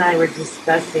Carolyn and I were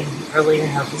discussing earlier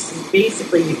how this is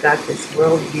basically, you've got this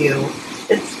worldview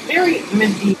that's very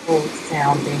medieval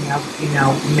sounding of,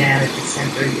 man at the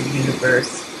center of the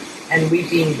universe, and we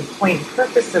being the point and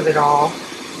purpose of it all,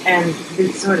 and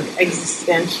this sort of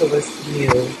existentialist view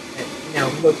that,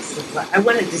 looks like, I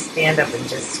wanted to stand up and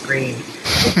just scream.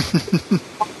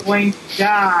 going to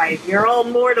die. You're all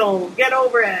mortal. Get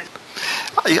over it.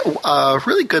 A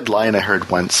really good line I heard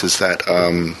once is that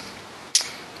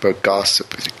about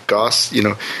gossip.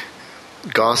 Gossip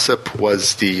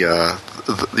was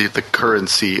the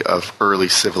currency of early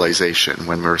civilization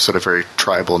when we were sort of very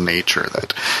tribal nature.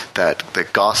 That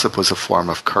gossip was a form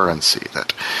of currency.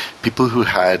 That people who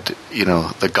had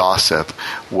the gossip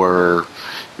were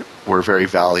very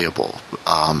valuable.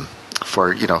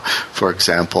 For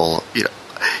example,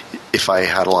 if I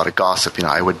had a lot of gossip,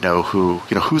 I would know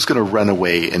who's going to run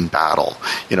away in battle,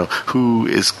 who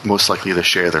is most likely to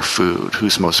share their food,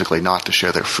 who's most likely not to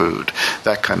share their food,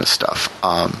 that kind of stuff.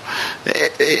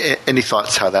 Any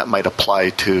thoughts how that might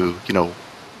apply to,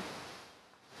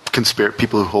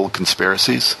 people who hold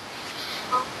conspiracies?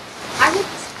 I would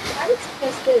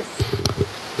suggest this.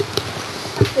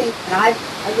 Something that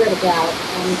I read about,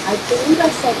 and I believe I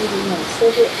sent you the link.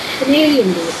 So the Canadian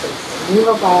researcher,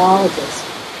 neurobiologist.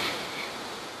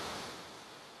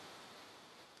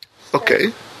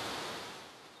 Okay.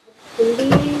 I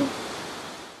believe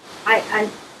I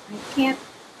can't.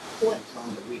 What?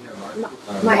 We have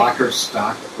our locker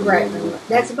stock. Right.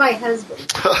 That's my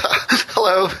husband.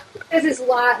 Hello. This is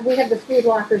we have the food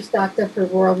locker stocked up for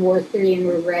World War III, and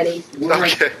we're ready.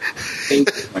 Okay.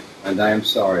 And I am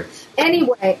sorry.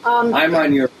 Anyway, I'm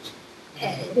on your.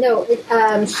 No,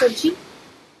 Shajit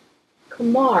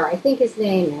Kumar, I think his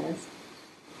name is.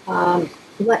 I'll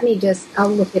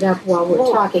look it up while we're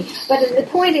talking. But the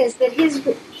point is that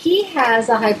he has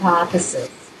a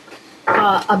hypothesis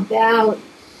about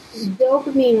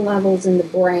dopamine levels in the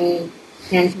brain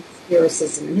and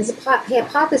conspiracism. And his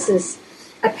hypothesis,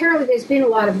 apparently there's been a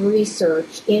lot of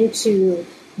research into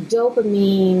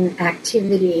dopamine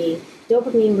activity,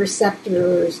 dopamine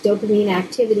receptors, dopamine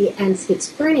activity, and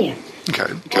schizophrenia.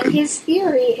 Okay. And his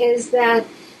theory is that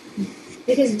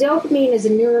because dopamine is a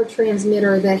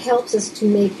neurotransmitter that helps us to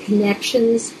make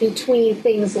connections between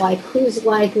things like who's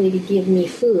likely to give me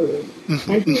food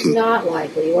and who's not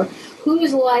likely, or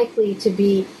who's likely to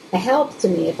be a help to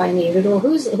me if I need it, or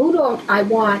who don't I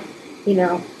want,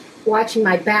 watching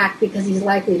my back because he's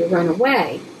likely to run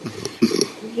away.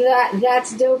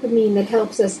 That's dopamine that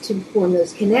helps us to form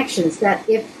those connections. That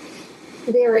if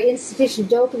there are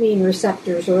insufficient dopamine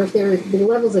receptors, or if the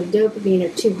levels of dopamine are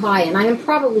too high, and I am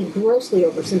probably grossly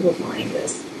oversimplifying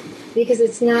this, because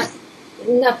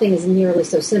nothing is nearly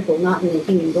so simple, not in the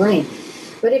human brain.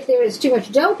 But if there is too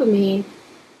much dopamine,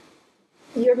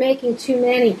 you're making too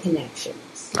many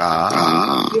connections.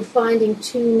 You're finding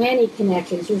too many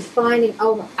connections. You're finding,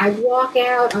 I walk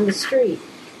out on the street,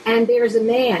 and there's a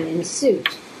man in a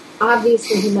suit.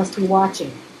 Obviously, he must be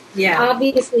watching. Yeah.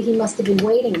 Obviously, he must have been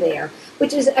waiting there.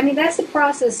 Which is, that's the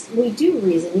process we do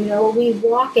reason. We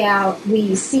walk out,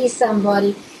 we see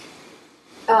somebody.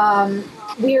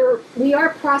 We are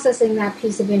processing that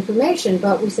piece of information,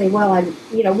 but we say,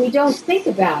 we don't think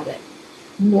about it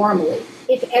normally.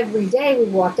 If every day we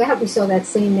walked out, we saw that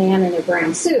same man in a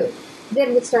brown suit,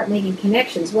 then we'd start making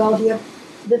connections. Well,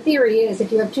 the theory is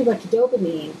if you have too much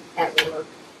dopamine at work,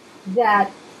 that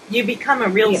you become a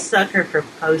real sucker for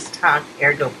post hoc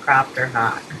ergo propter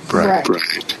hoc. Right.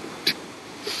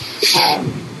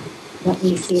 Let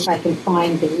me see if I can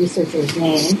find the researcher's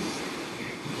name.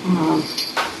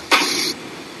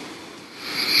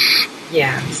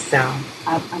 So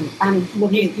I'm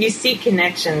looking. You see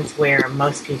connections where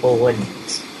most people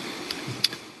wouldn't.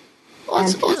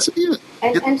 And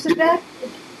so that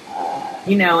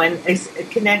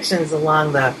and connections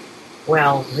along the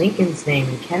Lincoln's name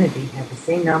and Kennedy have the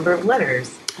same number of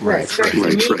letters. Right. It starts to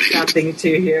mean something to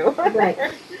you. Right.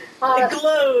 It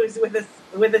glows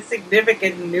with a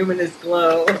significant numinous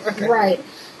glow. Right.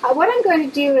 What I'm going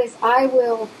to do is I'm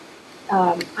going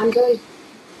to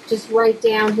just write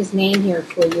down his name here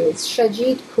for you. It's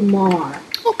Shajit Kumar.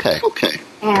 Okay.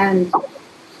 And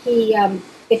he,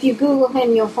 if you Google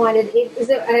him, you'll find it.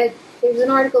 There's an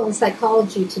article in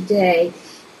Psychology Today,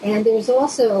 and there's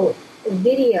also a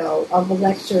video of a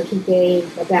lecture he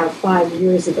gave about 5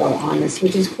 years ago on this,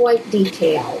 which is quite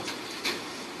detailed.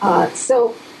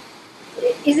 So,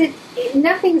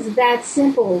 nothing's that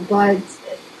simple, but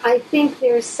I think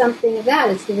there's something about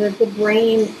it. It's that the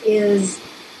brain is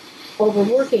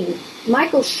overworking.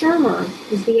 Michael Shermer,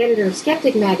 who's the editor of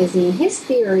Skeptic magazine, his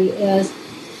theory is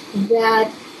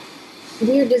that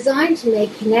we're designed to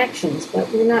make connections, but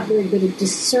we're not very good at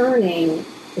discerning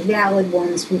valid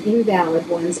ones from invalid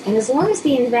ones. And as long as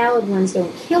the invalid ones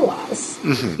don't kill us,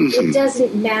 it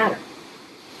doesn't matter.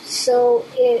 So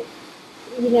if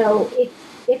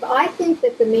I think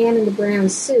that the man in the brown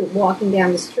suit walking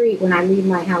down the street when I leave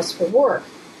my house for work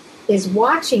is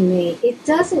watching me, it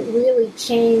doesn't really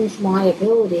change my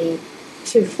ability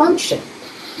to function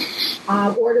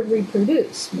or to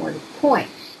reproduce, more to the point.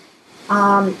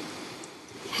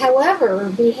 However,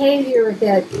 behavior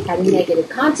that had a negative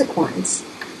consequence,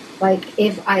 like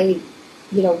if I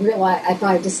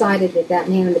decided that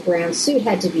man in the brown suit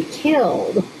had to be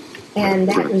killed, and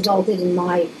that resulted in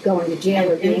my going to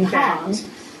jail or being hung.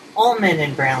 All men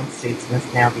in brown suits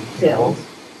must now be killed.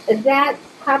 That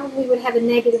probably would have a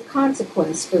negative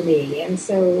consequence for me, and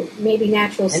so maybe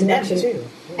natural selection,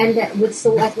 and that would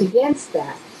select against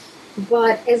that.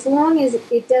 But as long as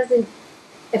it doesn't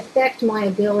affect my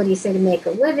ability, say, to make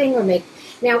a living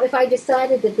now, if I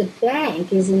decided that the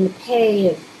bank is in the pay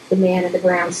of the man in the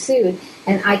brown suit,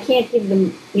 and I can't give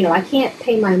them, I can't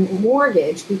pay my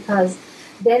mortgage because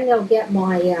then they'll get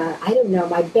my,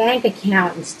 my bank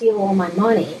account and steal all my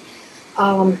money.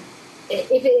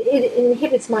 If it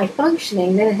inhibits my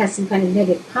functioning, then it has some kind of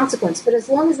negative consequence. But as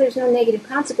long as there's no negative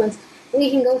consequence, we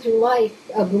can go through life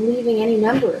believing any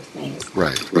number of things.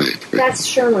 Right. That's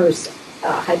Shermer's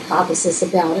hypothesis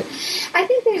about it. I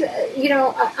think there's,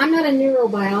 I'm not a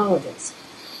neurobiologist.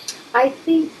 I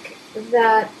think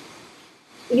that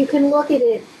you can look at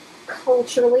it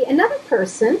culturally. Another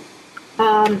person,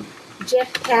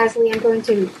 Jeff Pasley, I'm going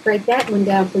to write that one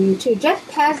down for you too. Jeff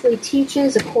Pasley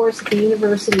teaches a course at the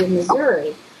University of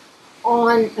Missouri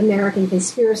on American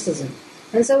conspiracism.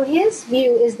 And so his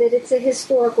view is that it's a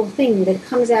historical thing that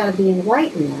comes out of the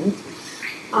Enlightenment,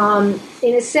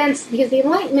 in a sense, because the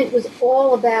Enlightenment was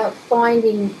all about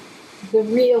finding the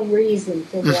real reason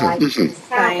for why things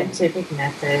happen. Scientific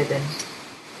method.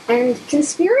 And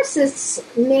conspiracists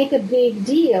make a big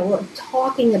deal of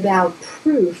talking about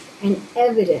proof and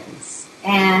evidence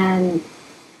and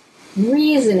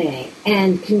reasoning,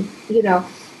 and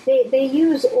they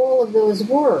use all of those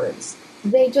words.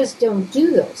 They just don't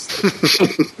do those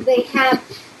things.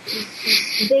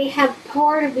 they have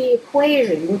part of the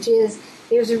equation, which is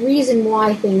there's a reason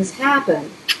why things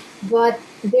happen, but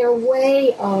their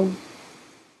way of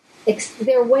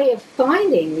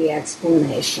finding the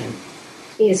explanation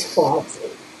is faulty.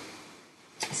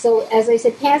 So, as I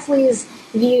said, Pasley's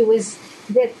view is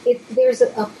that there's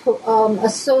a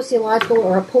sociological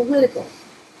or a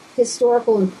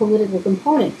historical and political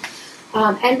component.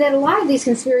 And that a lot of these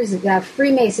conspiracies about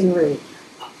Freemasonry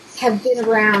have been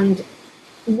around,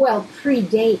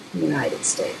 predate the United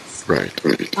States. Right.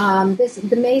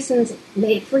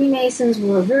 Freemasons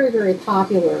were a very, very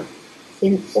popular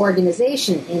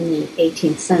organization in the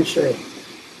 18th century.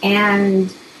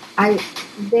 And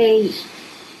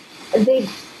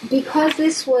because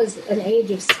this was an age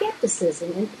of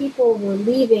skepticism and people were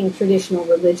leaving traditional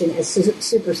religion as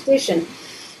superstition,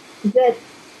 that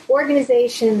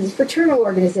fraternal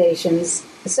organizations,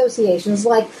 associations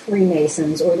like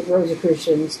Freemasons or the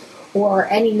Rosicrucians or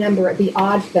any number of the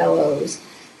Odd Fellows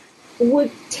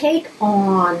would take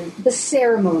on the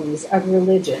ceremonies of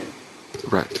religion,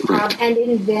 right. And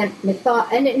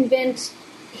invent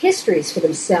histories for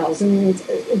themselves. And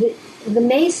the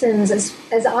Masons,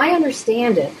 as I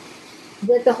understand it,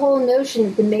 that the whole notion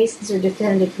that the Masons are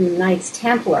descended from the Knights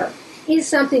Templar is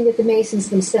something that the Masons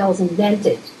themselves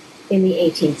invented in the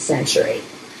 18th century.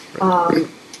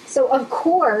 So of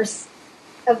course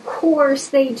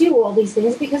they do all these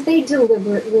things because they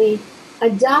deliberately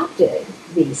adopted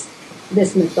this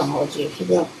mythology, if you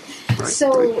will. Right.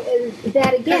 So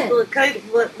that again,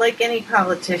 like any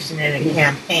politician in a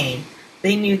campaign,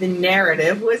 they knew the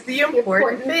narrative was the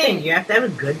important thing. You have to have a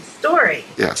good story.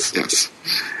 Yes. The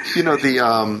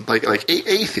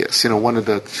atheists. One of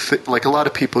the like a lot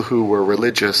of people who were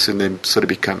religious and then sort of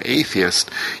become atheist.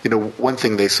 One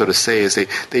thing they sort of say is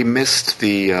they missed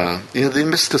the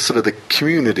sort of the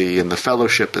community and the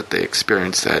fellowship that they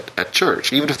experienced at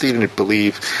church. Even if they didn't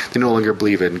believe, they no longer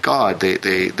believe in God.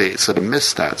 They sort of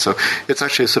missed that. So it's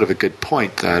actually sort of a good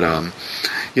point that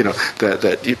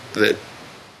that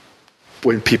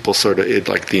when people sort of,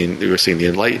 we were seeing the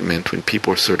Enlightenment, when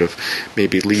people were sort of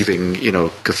maybe leaving,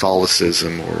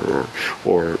 Catholicism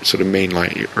or sort of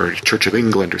mainline or Church of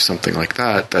England or something like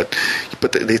that, but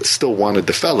they still wanted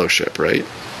the fellowship, right?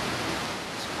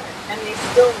 And they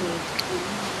still need to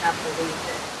not believe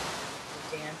that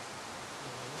dance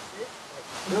but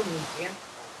still need dance.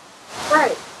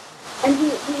 Right. And we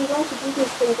like to do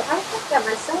these things. I think that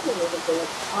myself a little bit.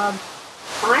 I'm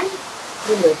quite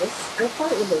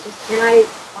religious, and I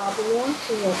belong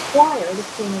to a choir that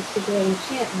sings the Gregorian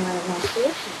chant in my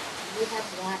congregation. We have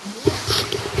Latin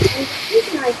music. And the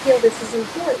reason I feel this is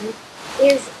important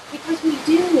is because we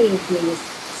do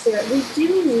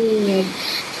need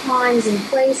times and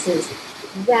places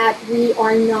that we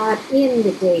are not in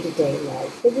the day-to-day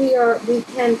life, that we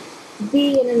can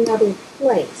be in another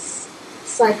place.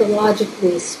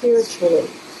 psychologically, spiritually.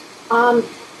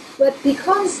 But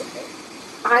because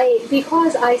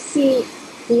I see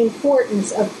the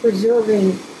importance of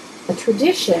preserving a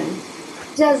tradition,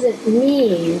 doesn't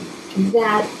mean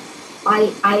that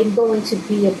I'm going to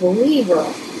be a believer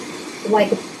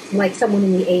like someone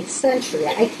in the 8th century.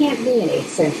 I can't be an 8th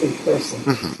century person.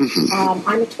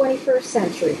 I'm a 21st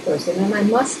century person, and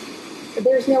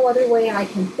there's no other way I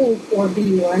can think or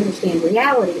be or understand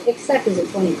reality except as a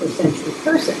 21st century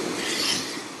person.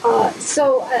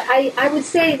 So I would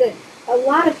say that a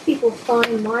lot of people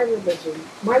find my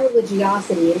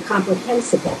religiosity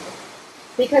incomprehensible,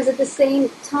 because at the same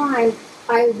time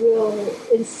I will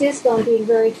insist on being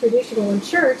very traditional in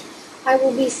church. I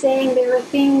will be saying there are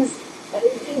things.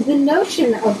 The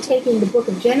notion of taking the book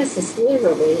of Genesis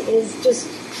literally is just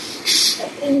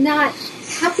not.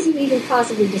 How could you even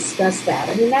possibly discuss that?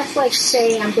 I mean, that's like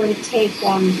saying I'm going to take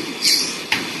I'm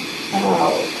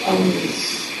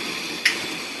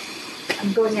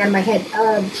going out of my head.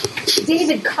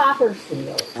 David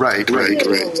Copperfield. Right.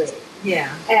 Yeah.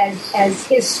 As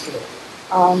history.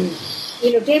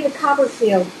 David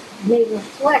Copperfield may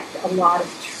reflect a lot of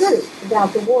truth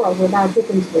about the world, or about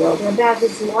Dickens' world, or about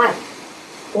his life,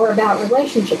 or about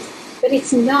relationships, but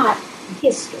it's not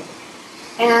history.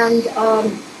 And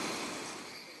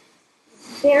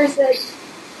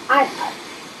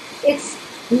it's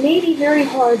maybe very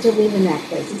hard to live in that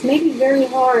place. It's maybe very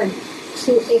hard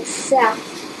to accept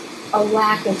a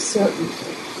lack of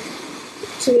certainty,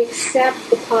 to accept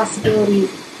the possibility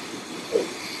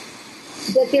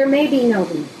that there may be no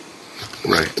meaning.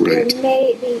 Right.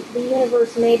 The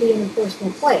universe may be an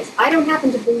impersonal place. I don't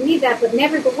happen to believe that, but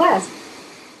nevertheless,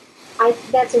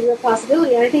 that's a real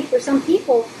possibility. And I think for some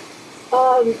people,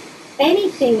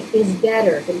 anything is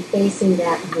better than facing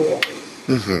that void.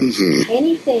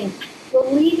 Anything,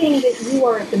 believing that you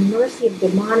are at the mercy of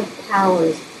demonic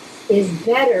powers is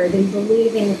better than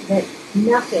believing that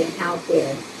nothing out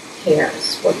there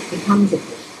cares what becomes of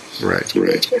you. Right.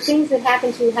 The things that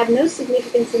happen to you have no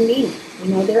significance and meaning.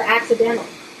 They're accidental.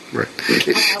 Right.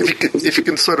 If you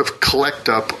can sort of collect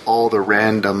up all the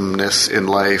randomness in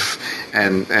life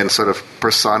and sort of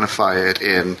personify it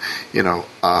in,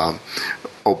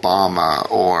 Obama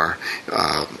or,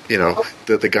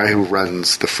 the guy who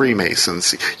runs the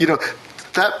Freemasons,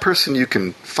 that person you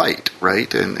can fight,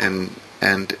 right? And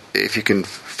if you can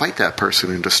fight that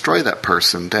person and destroy that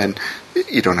person, then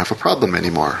you don't have a problem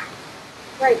anymore.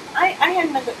 Right. I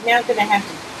am now going to have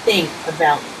to think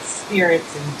about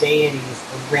spirits and deities,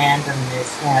 the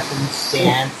randomness,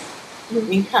 happenstance,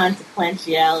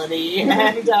 inconsequentiality, and,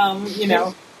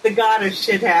 the god of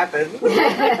shit happens.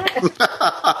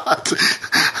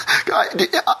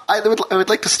 I would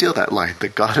like to steal that line, the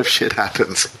god of shit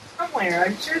happens. Somewhere.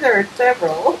 I'm sure there are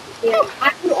several. Yeah,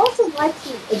 I would also like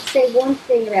to say one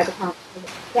thing about the conference.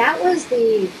 That was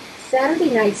the Saturday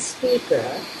night speaker,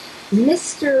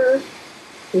 Mr.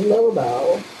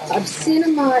 Lobo of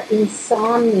Cinema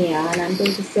Insomnia, and I'm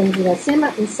going to send you that,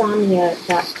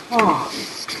 cinemainsomnia.com.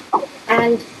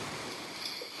 And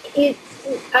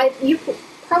you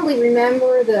probably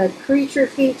remember the creature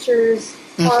features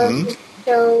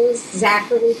shows,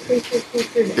 Zachary creature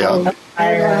features. Yeah.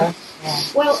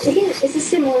 Well, it's a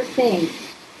similar thing.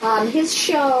 His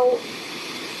show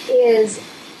is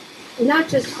not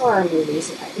just horror movies.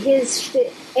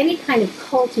 Any kind of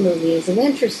cult movie is of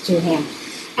interest to him.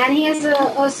 And he has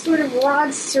a sort of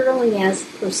Rod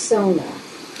Serling-esque persona.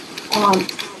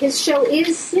 His show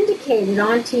is syndicated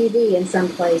on TV in some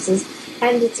places,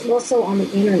 and it's also on the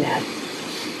internet.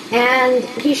 And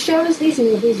he shows these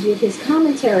movies with his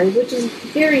commentary, which is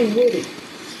very witty.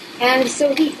 And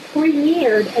so he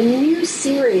premiered a new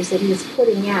series that he's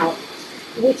putting out,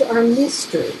 which are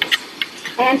mysteries.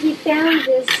 And he found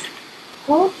this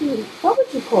what would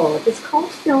you call it? This cult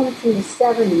film from the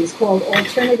 70s called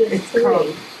Alternative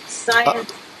 3.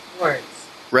 Science Sports.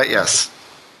 Right, yes.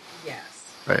 Yes.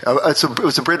 Right. It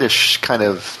was a British kind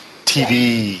of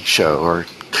TV show or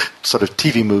sort of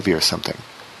TV movie or something.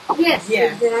 Yes,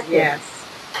 exactly. Yes.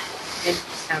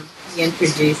 And he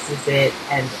introduces it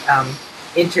and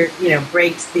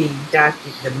breaks the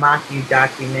mock-you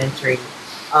documentary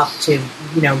up to,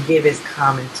 give his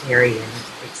commentary and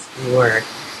explore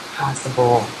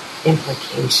possible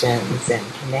implications and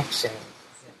connections.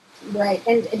 Right,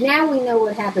 and now we know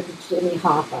what happened to Jimmy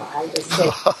Hoffa, I just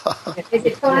say.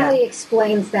 It finally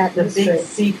explains that the mystery. big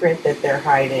secret that they're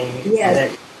hiding is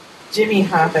that Jimmy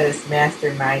Hoffa is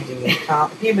masterminding a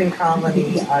human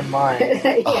colony on Mars.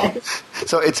 Yes.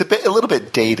 So it's a little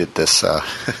bit dated, this... Oh,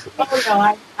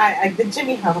 no, the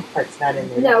Jimmy Hoffa part's not in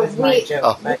there. No, that was my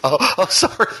joke. Oh,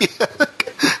 sorry.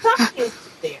 Something is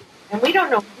there, and we don't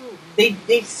know who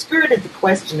they've skirted the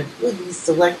question of who these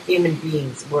select human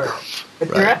beings were, but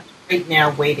they're up right now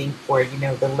waiting for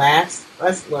the last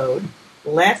bus load,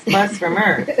 the last bus from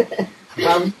Earth.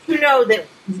 Well, you know that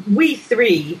we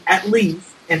three, at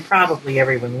least, and probably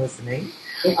everyone listening,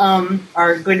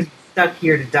 are going to be stuck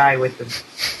here to die with the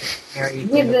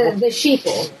the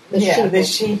sheeple. The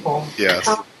sheeple. Yes.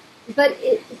 But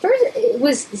first, it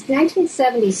was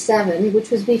 1977, which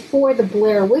was before the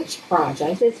Blair Witch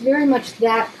Project. It's very much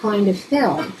that kind of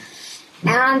film.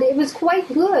 And it was quite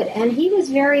good, and he was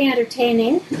very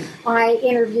entertaining. I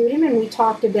interviewed him, and we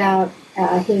talked about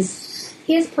his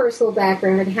personal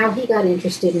background and how he got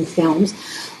interested in films.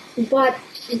 But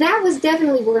that was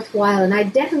definitely worthwhile, and I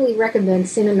definitely recommend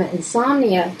Cinema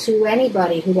Insomnia to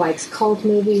anybody who likes cult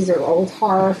movies or old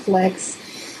horror flicks.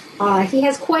 He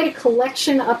has quite a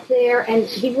collection up there, and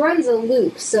he runs a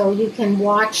loop, so you can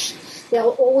watch.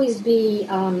 There'll always be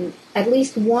at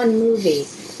least one movie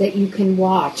that you can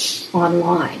watch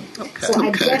online. So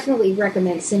I definitely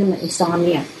recommend Cinema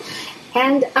Insomnia.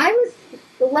 And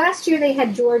last year they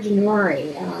had George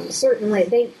Norrie. Certainly,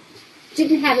 they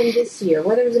didn't have him this year,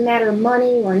 whether it was a matter of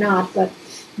money or not, but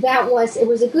it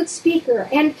was a good speaker.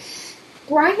 And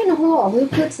Brian Hall, who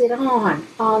puts it on,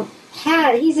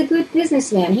 he's a good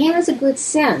businessman. He has a good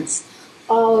sense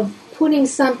of putting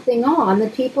something on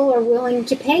that people are willing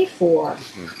to pay for.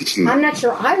 I'm not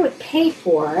sure I would pay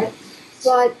for it,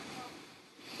 but,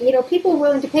 people are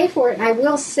willing to pay for it. And I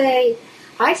will say,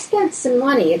 I spent some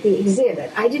money at the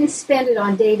exhibit. I didn't spend it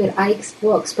on David Icke's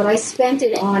books, but I spent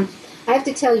it on, I have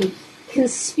to tell you,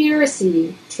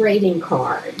 conspiracy trading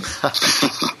cards.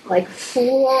 Like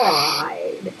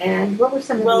fluoride. And what were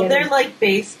some of the other? They're like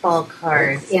baseball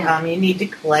cards. Yeah. You need to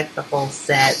collect the whole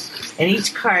set. And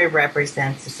each card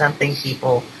represents something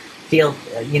people feel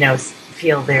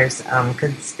there's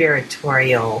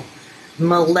conspiratorial,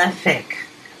 malefic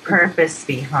purpose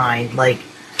behind, like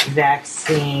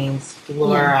vaccines,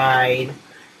 fluoride,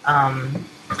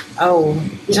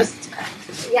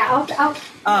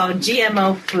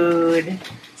 GMO food.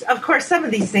 Of course, some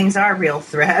of these things are real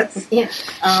threats. Yeah.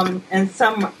 And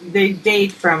some, they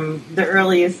date from the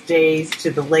earliest days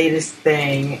to the latest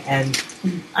thing. And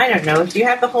I don't know, if you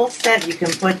have the whole set, you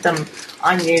can put them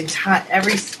on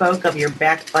every spoke of your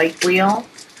back bike wheel.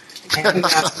 And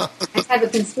I have a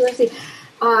conspiracy.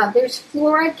 There's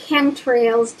fluoride,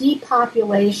 chemtrails,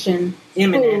 depopulation,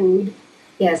 food.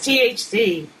 Yes.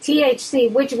 THC,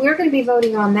 which we're going to be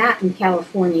voting on that in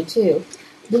California, too.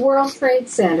 The World Trade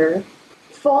Center,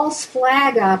 false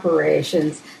flag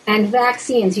operations, and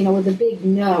vaccines, with a big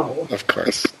no. Of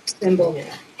course. Symbol.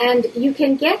 Yeah. And you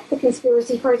can get the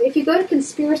conspiracy cards. If you go to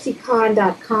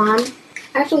conspiracycon.com,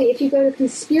 actually, if you go to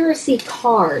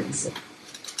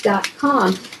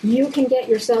conspiracycards.com, you can get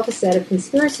yourself a set of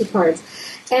conspiracy cards.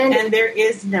 And there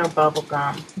is no bubble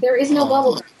gum. There is no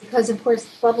bubble gum because, of course,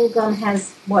 bubble gum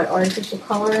has, artificial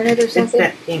color in it or something?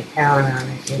 It's that pink powder on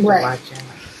it. You have to watch it.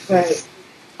 Right.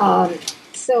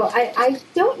 So I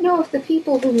don't know if the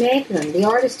people who make them, the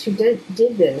artist who did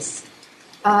this,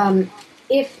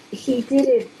 if he did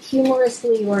it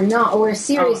humorously or not, or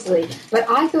seriously. But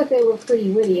I thought they were pretty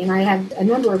witty, and I have a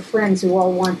number of friends who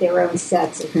all want their own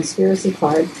sets of conspiracy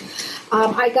cards.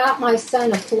 I got my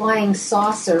son a flying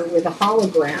saucer with a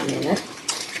hologram in it,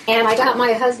 and I got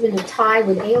my husband a tie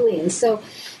with aliens. So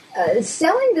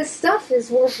selling this stuff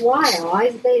is worthwhile.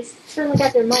 They certainly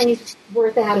got their money's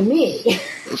worth out of me.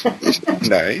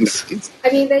 Nice.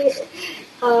 I mean,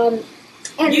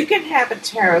 and you could have a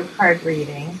tarot card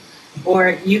reading,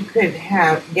 or you could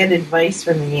get advice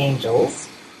from the angels.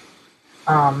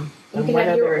 You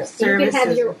can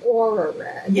have your aura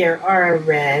read. Your aura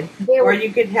read. Or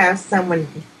you could have someone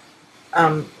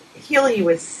heal you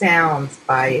with sounds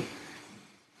by,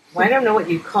 I don't know what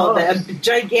you call that, a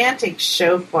gigantic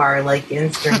shofar-like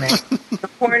instrument, the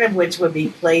horn of which would be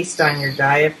placed on your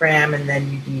diaphragm, and then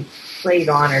you'd be played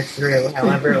on or through,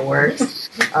 however it works,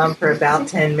 for about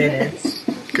 10 minutes.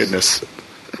 Goodness.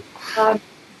 So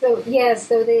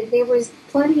there was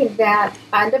plenty of that.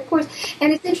 And, of course,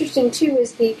 and it's interesting, too,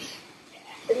 is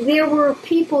there were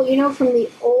people, from the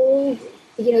old,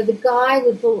 the guy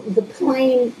with the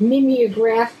plain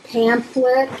mimeograph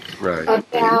pamphlet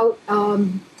about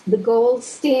the gold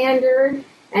standard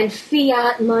and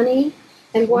fiat money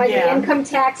and why the income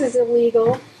tax is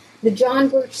illegal. The John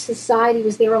Birch Society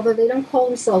was there, although they don't call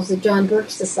themselves the John Birch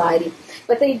Society.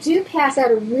 But they do pass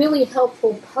out a really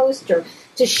helpful poster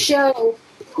to show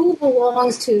who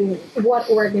belongs to what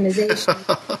organization.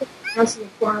 Council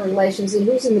of Foreign Relations, and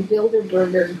who's in the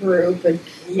Bilderberger group, and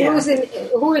who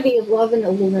are the 11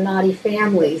 Illuminati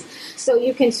families. So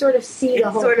you can sort of see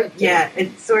the whole picture.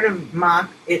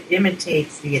 It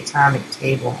imitates the atomic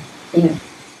table. Yeah.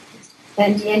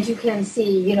 And you can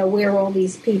see, where all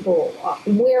these people,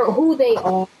 who they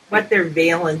are. What their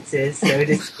valence is, so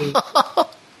to speak.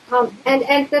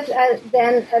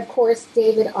 Then, of course,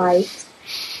 David Icke.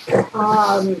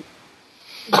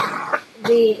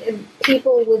 The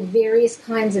people with various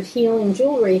kinds of healing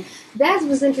jewelry. That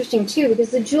was interesting, too,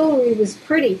 because the jewelry was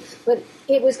pretty, but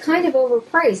it was kind of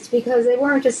overpriced because they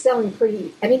weren't just selling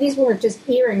pretty. I mean, these weren't just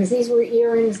earrings. These were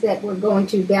earrings that were going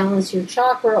to balance your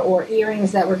chakra, or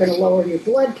earrings that were going to lower your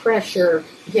blood pressure.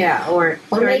 Yeah, or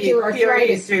make your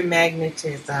arthritis through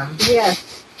magnetism.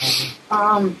 Yes.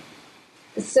 And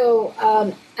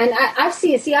I've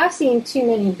seen too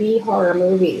many B horror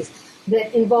movies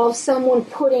that involve someone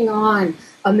putting on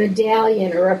a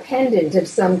medallion or a pendant of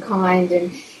some kind,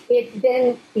 and it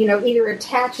then, either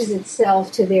attaches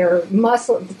itself to their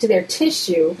muscle, to their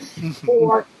tissue,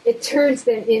 or it turns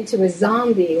them into a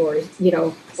zombie, or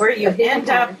you end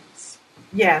up,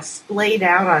 splayed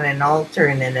out on an altar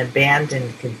in an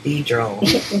abandoned cathedral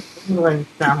in England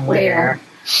somewhere.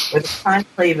 With a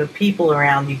conclave of people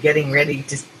around you getting ready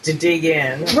to dig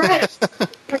in. Right.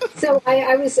 So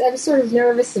I was sort of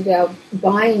nervous about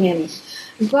buying any.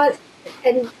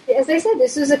 And as I said,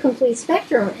 this is a complete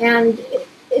spectrum. And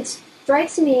it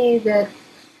strikes me that,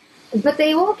 but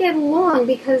they all get along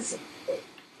because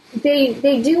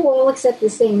they do all accept the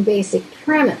same basic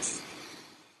premise.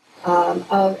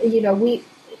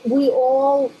 We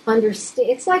all understand.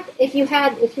 It's like if you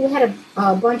had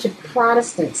a bunch of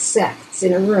Protestant sects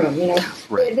in a room,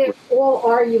 right. They're all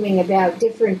arguing about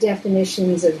different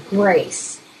definitions of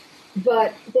grace,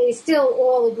 but they still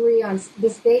all agree on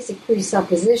this basic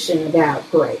presupposition about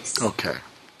grace. Okay.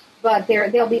 But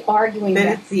they'll be arguing that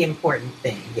about it's the important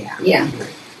thing. Yeah. Yeah.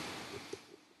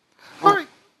 All right.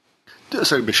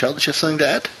 Sorry, Michelle, did you have something to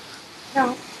add?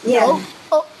 No. Yeah.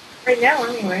 Oh. Right now,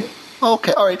 anyway.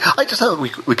 Okay, all right. I just thought we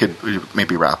could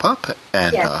maybe wrap up.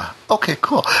 And okay,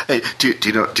 cool. Hey, do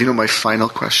you know my final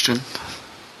question?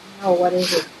 Oh, what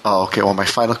is it? Oh, okay. Well, my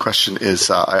final question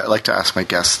is: I like to ask my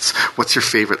guests, "What's your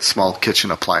favorite small kitchen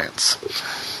appliance?"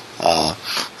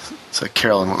 So,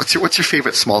 Carolyn, what's your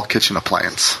favorite small kitchen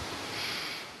appliance?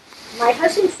 My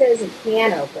husband says a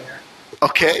can opener.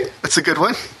 Okay, that's a good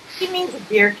one. He means a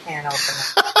beer can opener.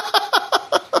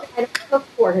 I don't cook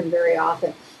for him very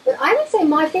often. But I would say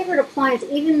my favorite appliance,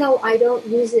 even though I don't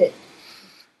use it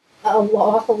an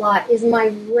awful lot, is my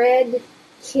red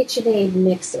KitchenAid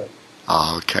mixer.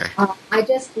 Oh, okay. I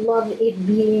just love it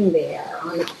being there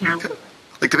on the counter.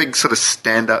 Like the big sort of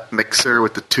stand-up mixer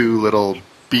with the two little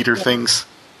beater things?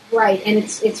 Right, and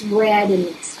it's red, and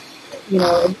it's,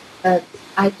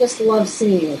 I just love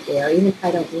seeing it there, even if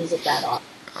I don't use it that often.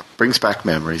 Brings back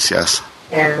memories, yes.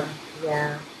 Yeah.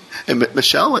 And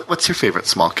Michelle, what's your favorite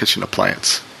small kitchen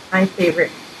appliance? My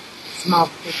favorite small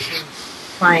kitchen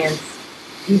appliance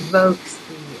evokes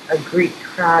a Greek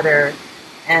crater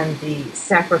and the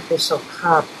sacrificial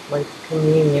cup like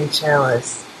communion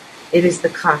chalice. It is the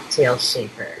cocktail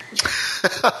shaker.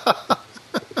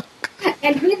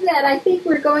 And with that, I think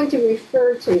we're going to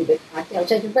refer to the cocktail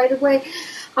shaker. By the way,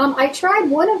 I tried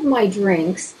one of my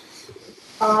drinks,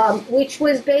 which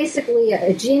was basically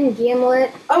a gin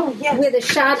gimlet with a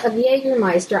shot of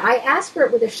Jägermeister. I asked for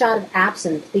it with a shot of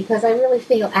absinthe because I really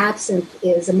feel absinthe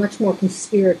is a much more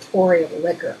conspiratorial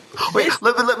liquor. Wait,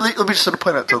 let me just sort of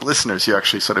point out to the listeners, you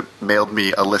actually sort of mailed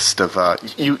me a list of,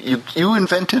 you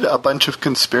invented a bunch of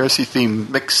conspiracy-themed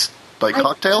mixed,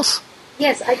 cocktails?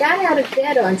 Yes, I got out of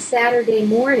bed on Saturday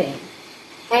morning,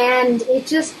 and it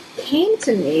just came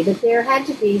to me that there had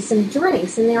to be some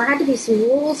drinks, and there had to be some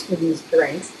rules for these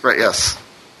drinks. Right, yes.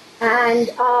 And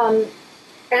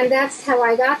that's how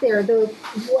I got there. The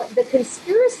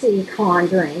conspiracy con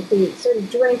drink, the sort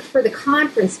of drink for the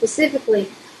conference specifically,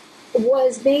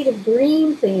 was made of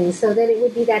green things so that it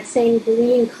would be that same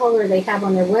green color they have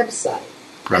on their website.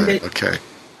 Right, okay.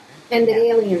 And that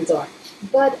aliens are.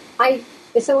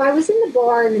 So I was in the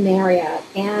bar in the Marriott,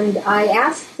 and I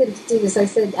asked them to do this. I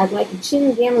said, I'd like a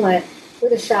gin gimlet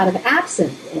with a shot of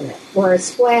absinthe in it, or a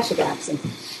splash of absinthe.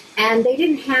 And they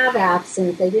didn't have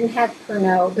absinthe, they didn't have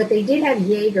Pernod, but they did have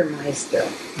Jägermeister.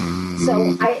 Mm.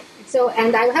 So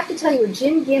I have to tell you, a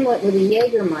gin gimlet with a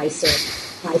Jägermeister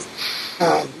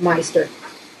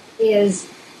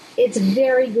it's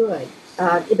very good.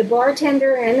 The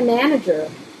bartender and the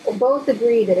manager both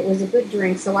agree that it was a good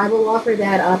drink, so I will offer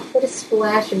that up. Put a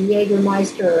splash of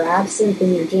Jägermeister or absinthe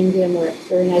in your gin gimlet. It's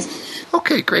very nice.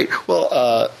 Okay, great.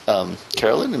 Well,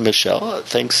 Carolyn and Michelle,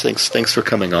 thanks for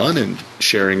coming on and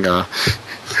sharing. How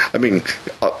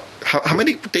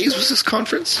many days was this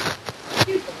conference?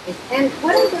 2 days. And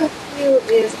what I'm going to do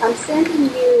is I'm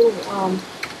sending you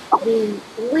the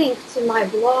link to my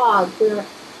blog where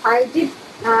I did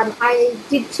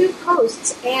 2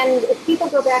 posts, and if people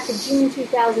go back to June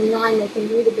 2009, they can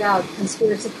read about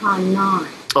ConspiracyCon 9.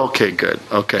 Okay, good.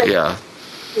 Okay, yeah.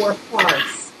 4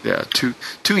 parts. Yeah, 2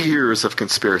 years of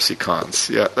conspiracy cons.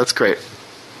 Yeah, that's great.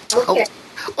 Okay.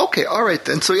 Okay, all right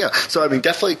then. So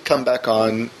definitely come back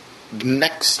on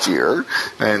next year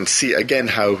and see again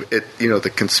how it, the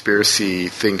conspiracy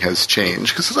thing has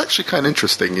changed, because it's actually kind of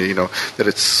interesting, that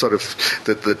it's sort of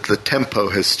the tempo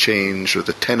has changed, or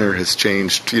the tenor has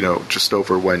changed, just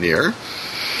over 1 year.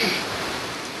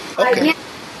 Okay.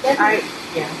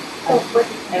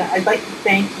 I'd like to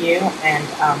thank you and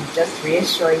just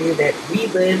reassure you that we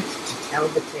lived to tell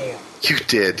the tale. You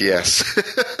did, yes.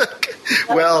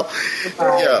 Well,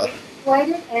 yeah.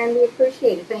 And we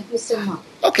appreciate it. Thank you so much.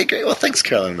 Okay, great. Well, thanks,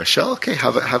 Carolyn and Michelle. Okay,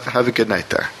 have a good night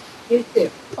there. You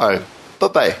too. All right.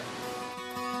 Bye-bye.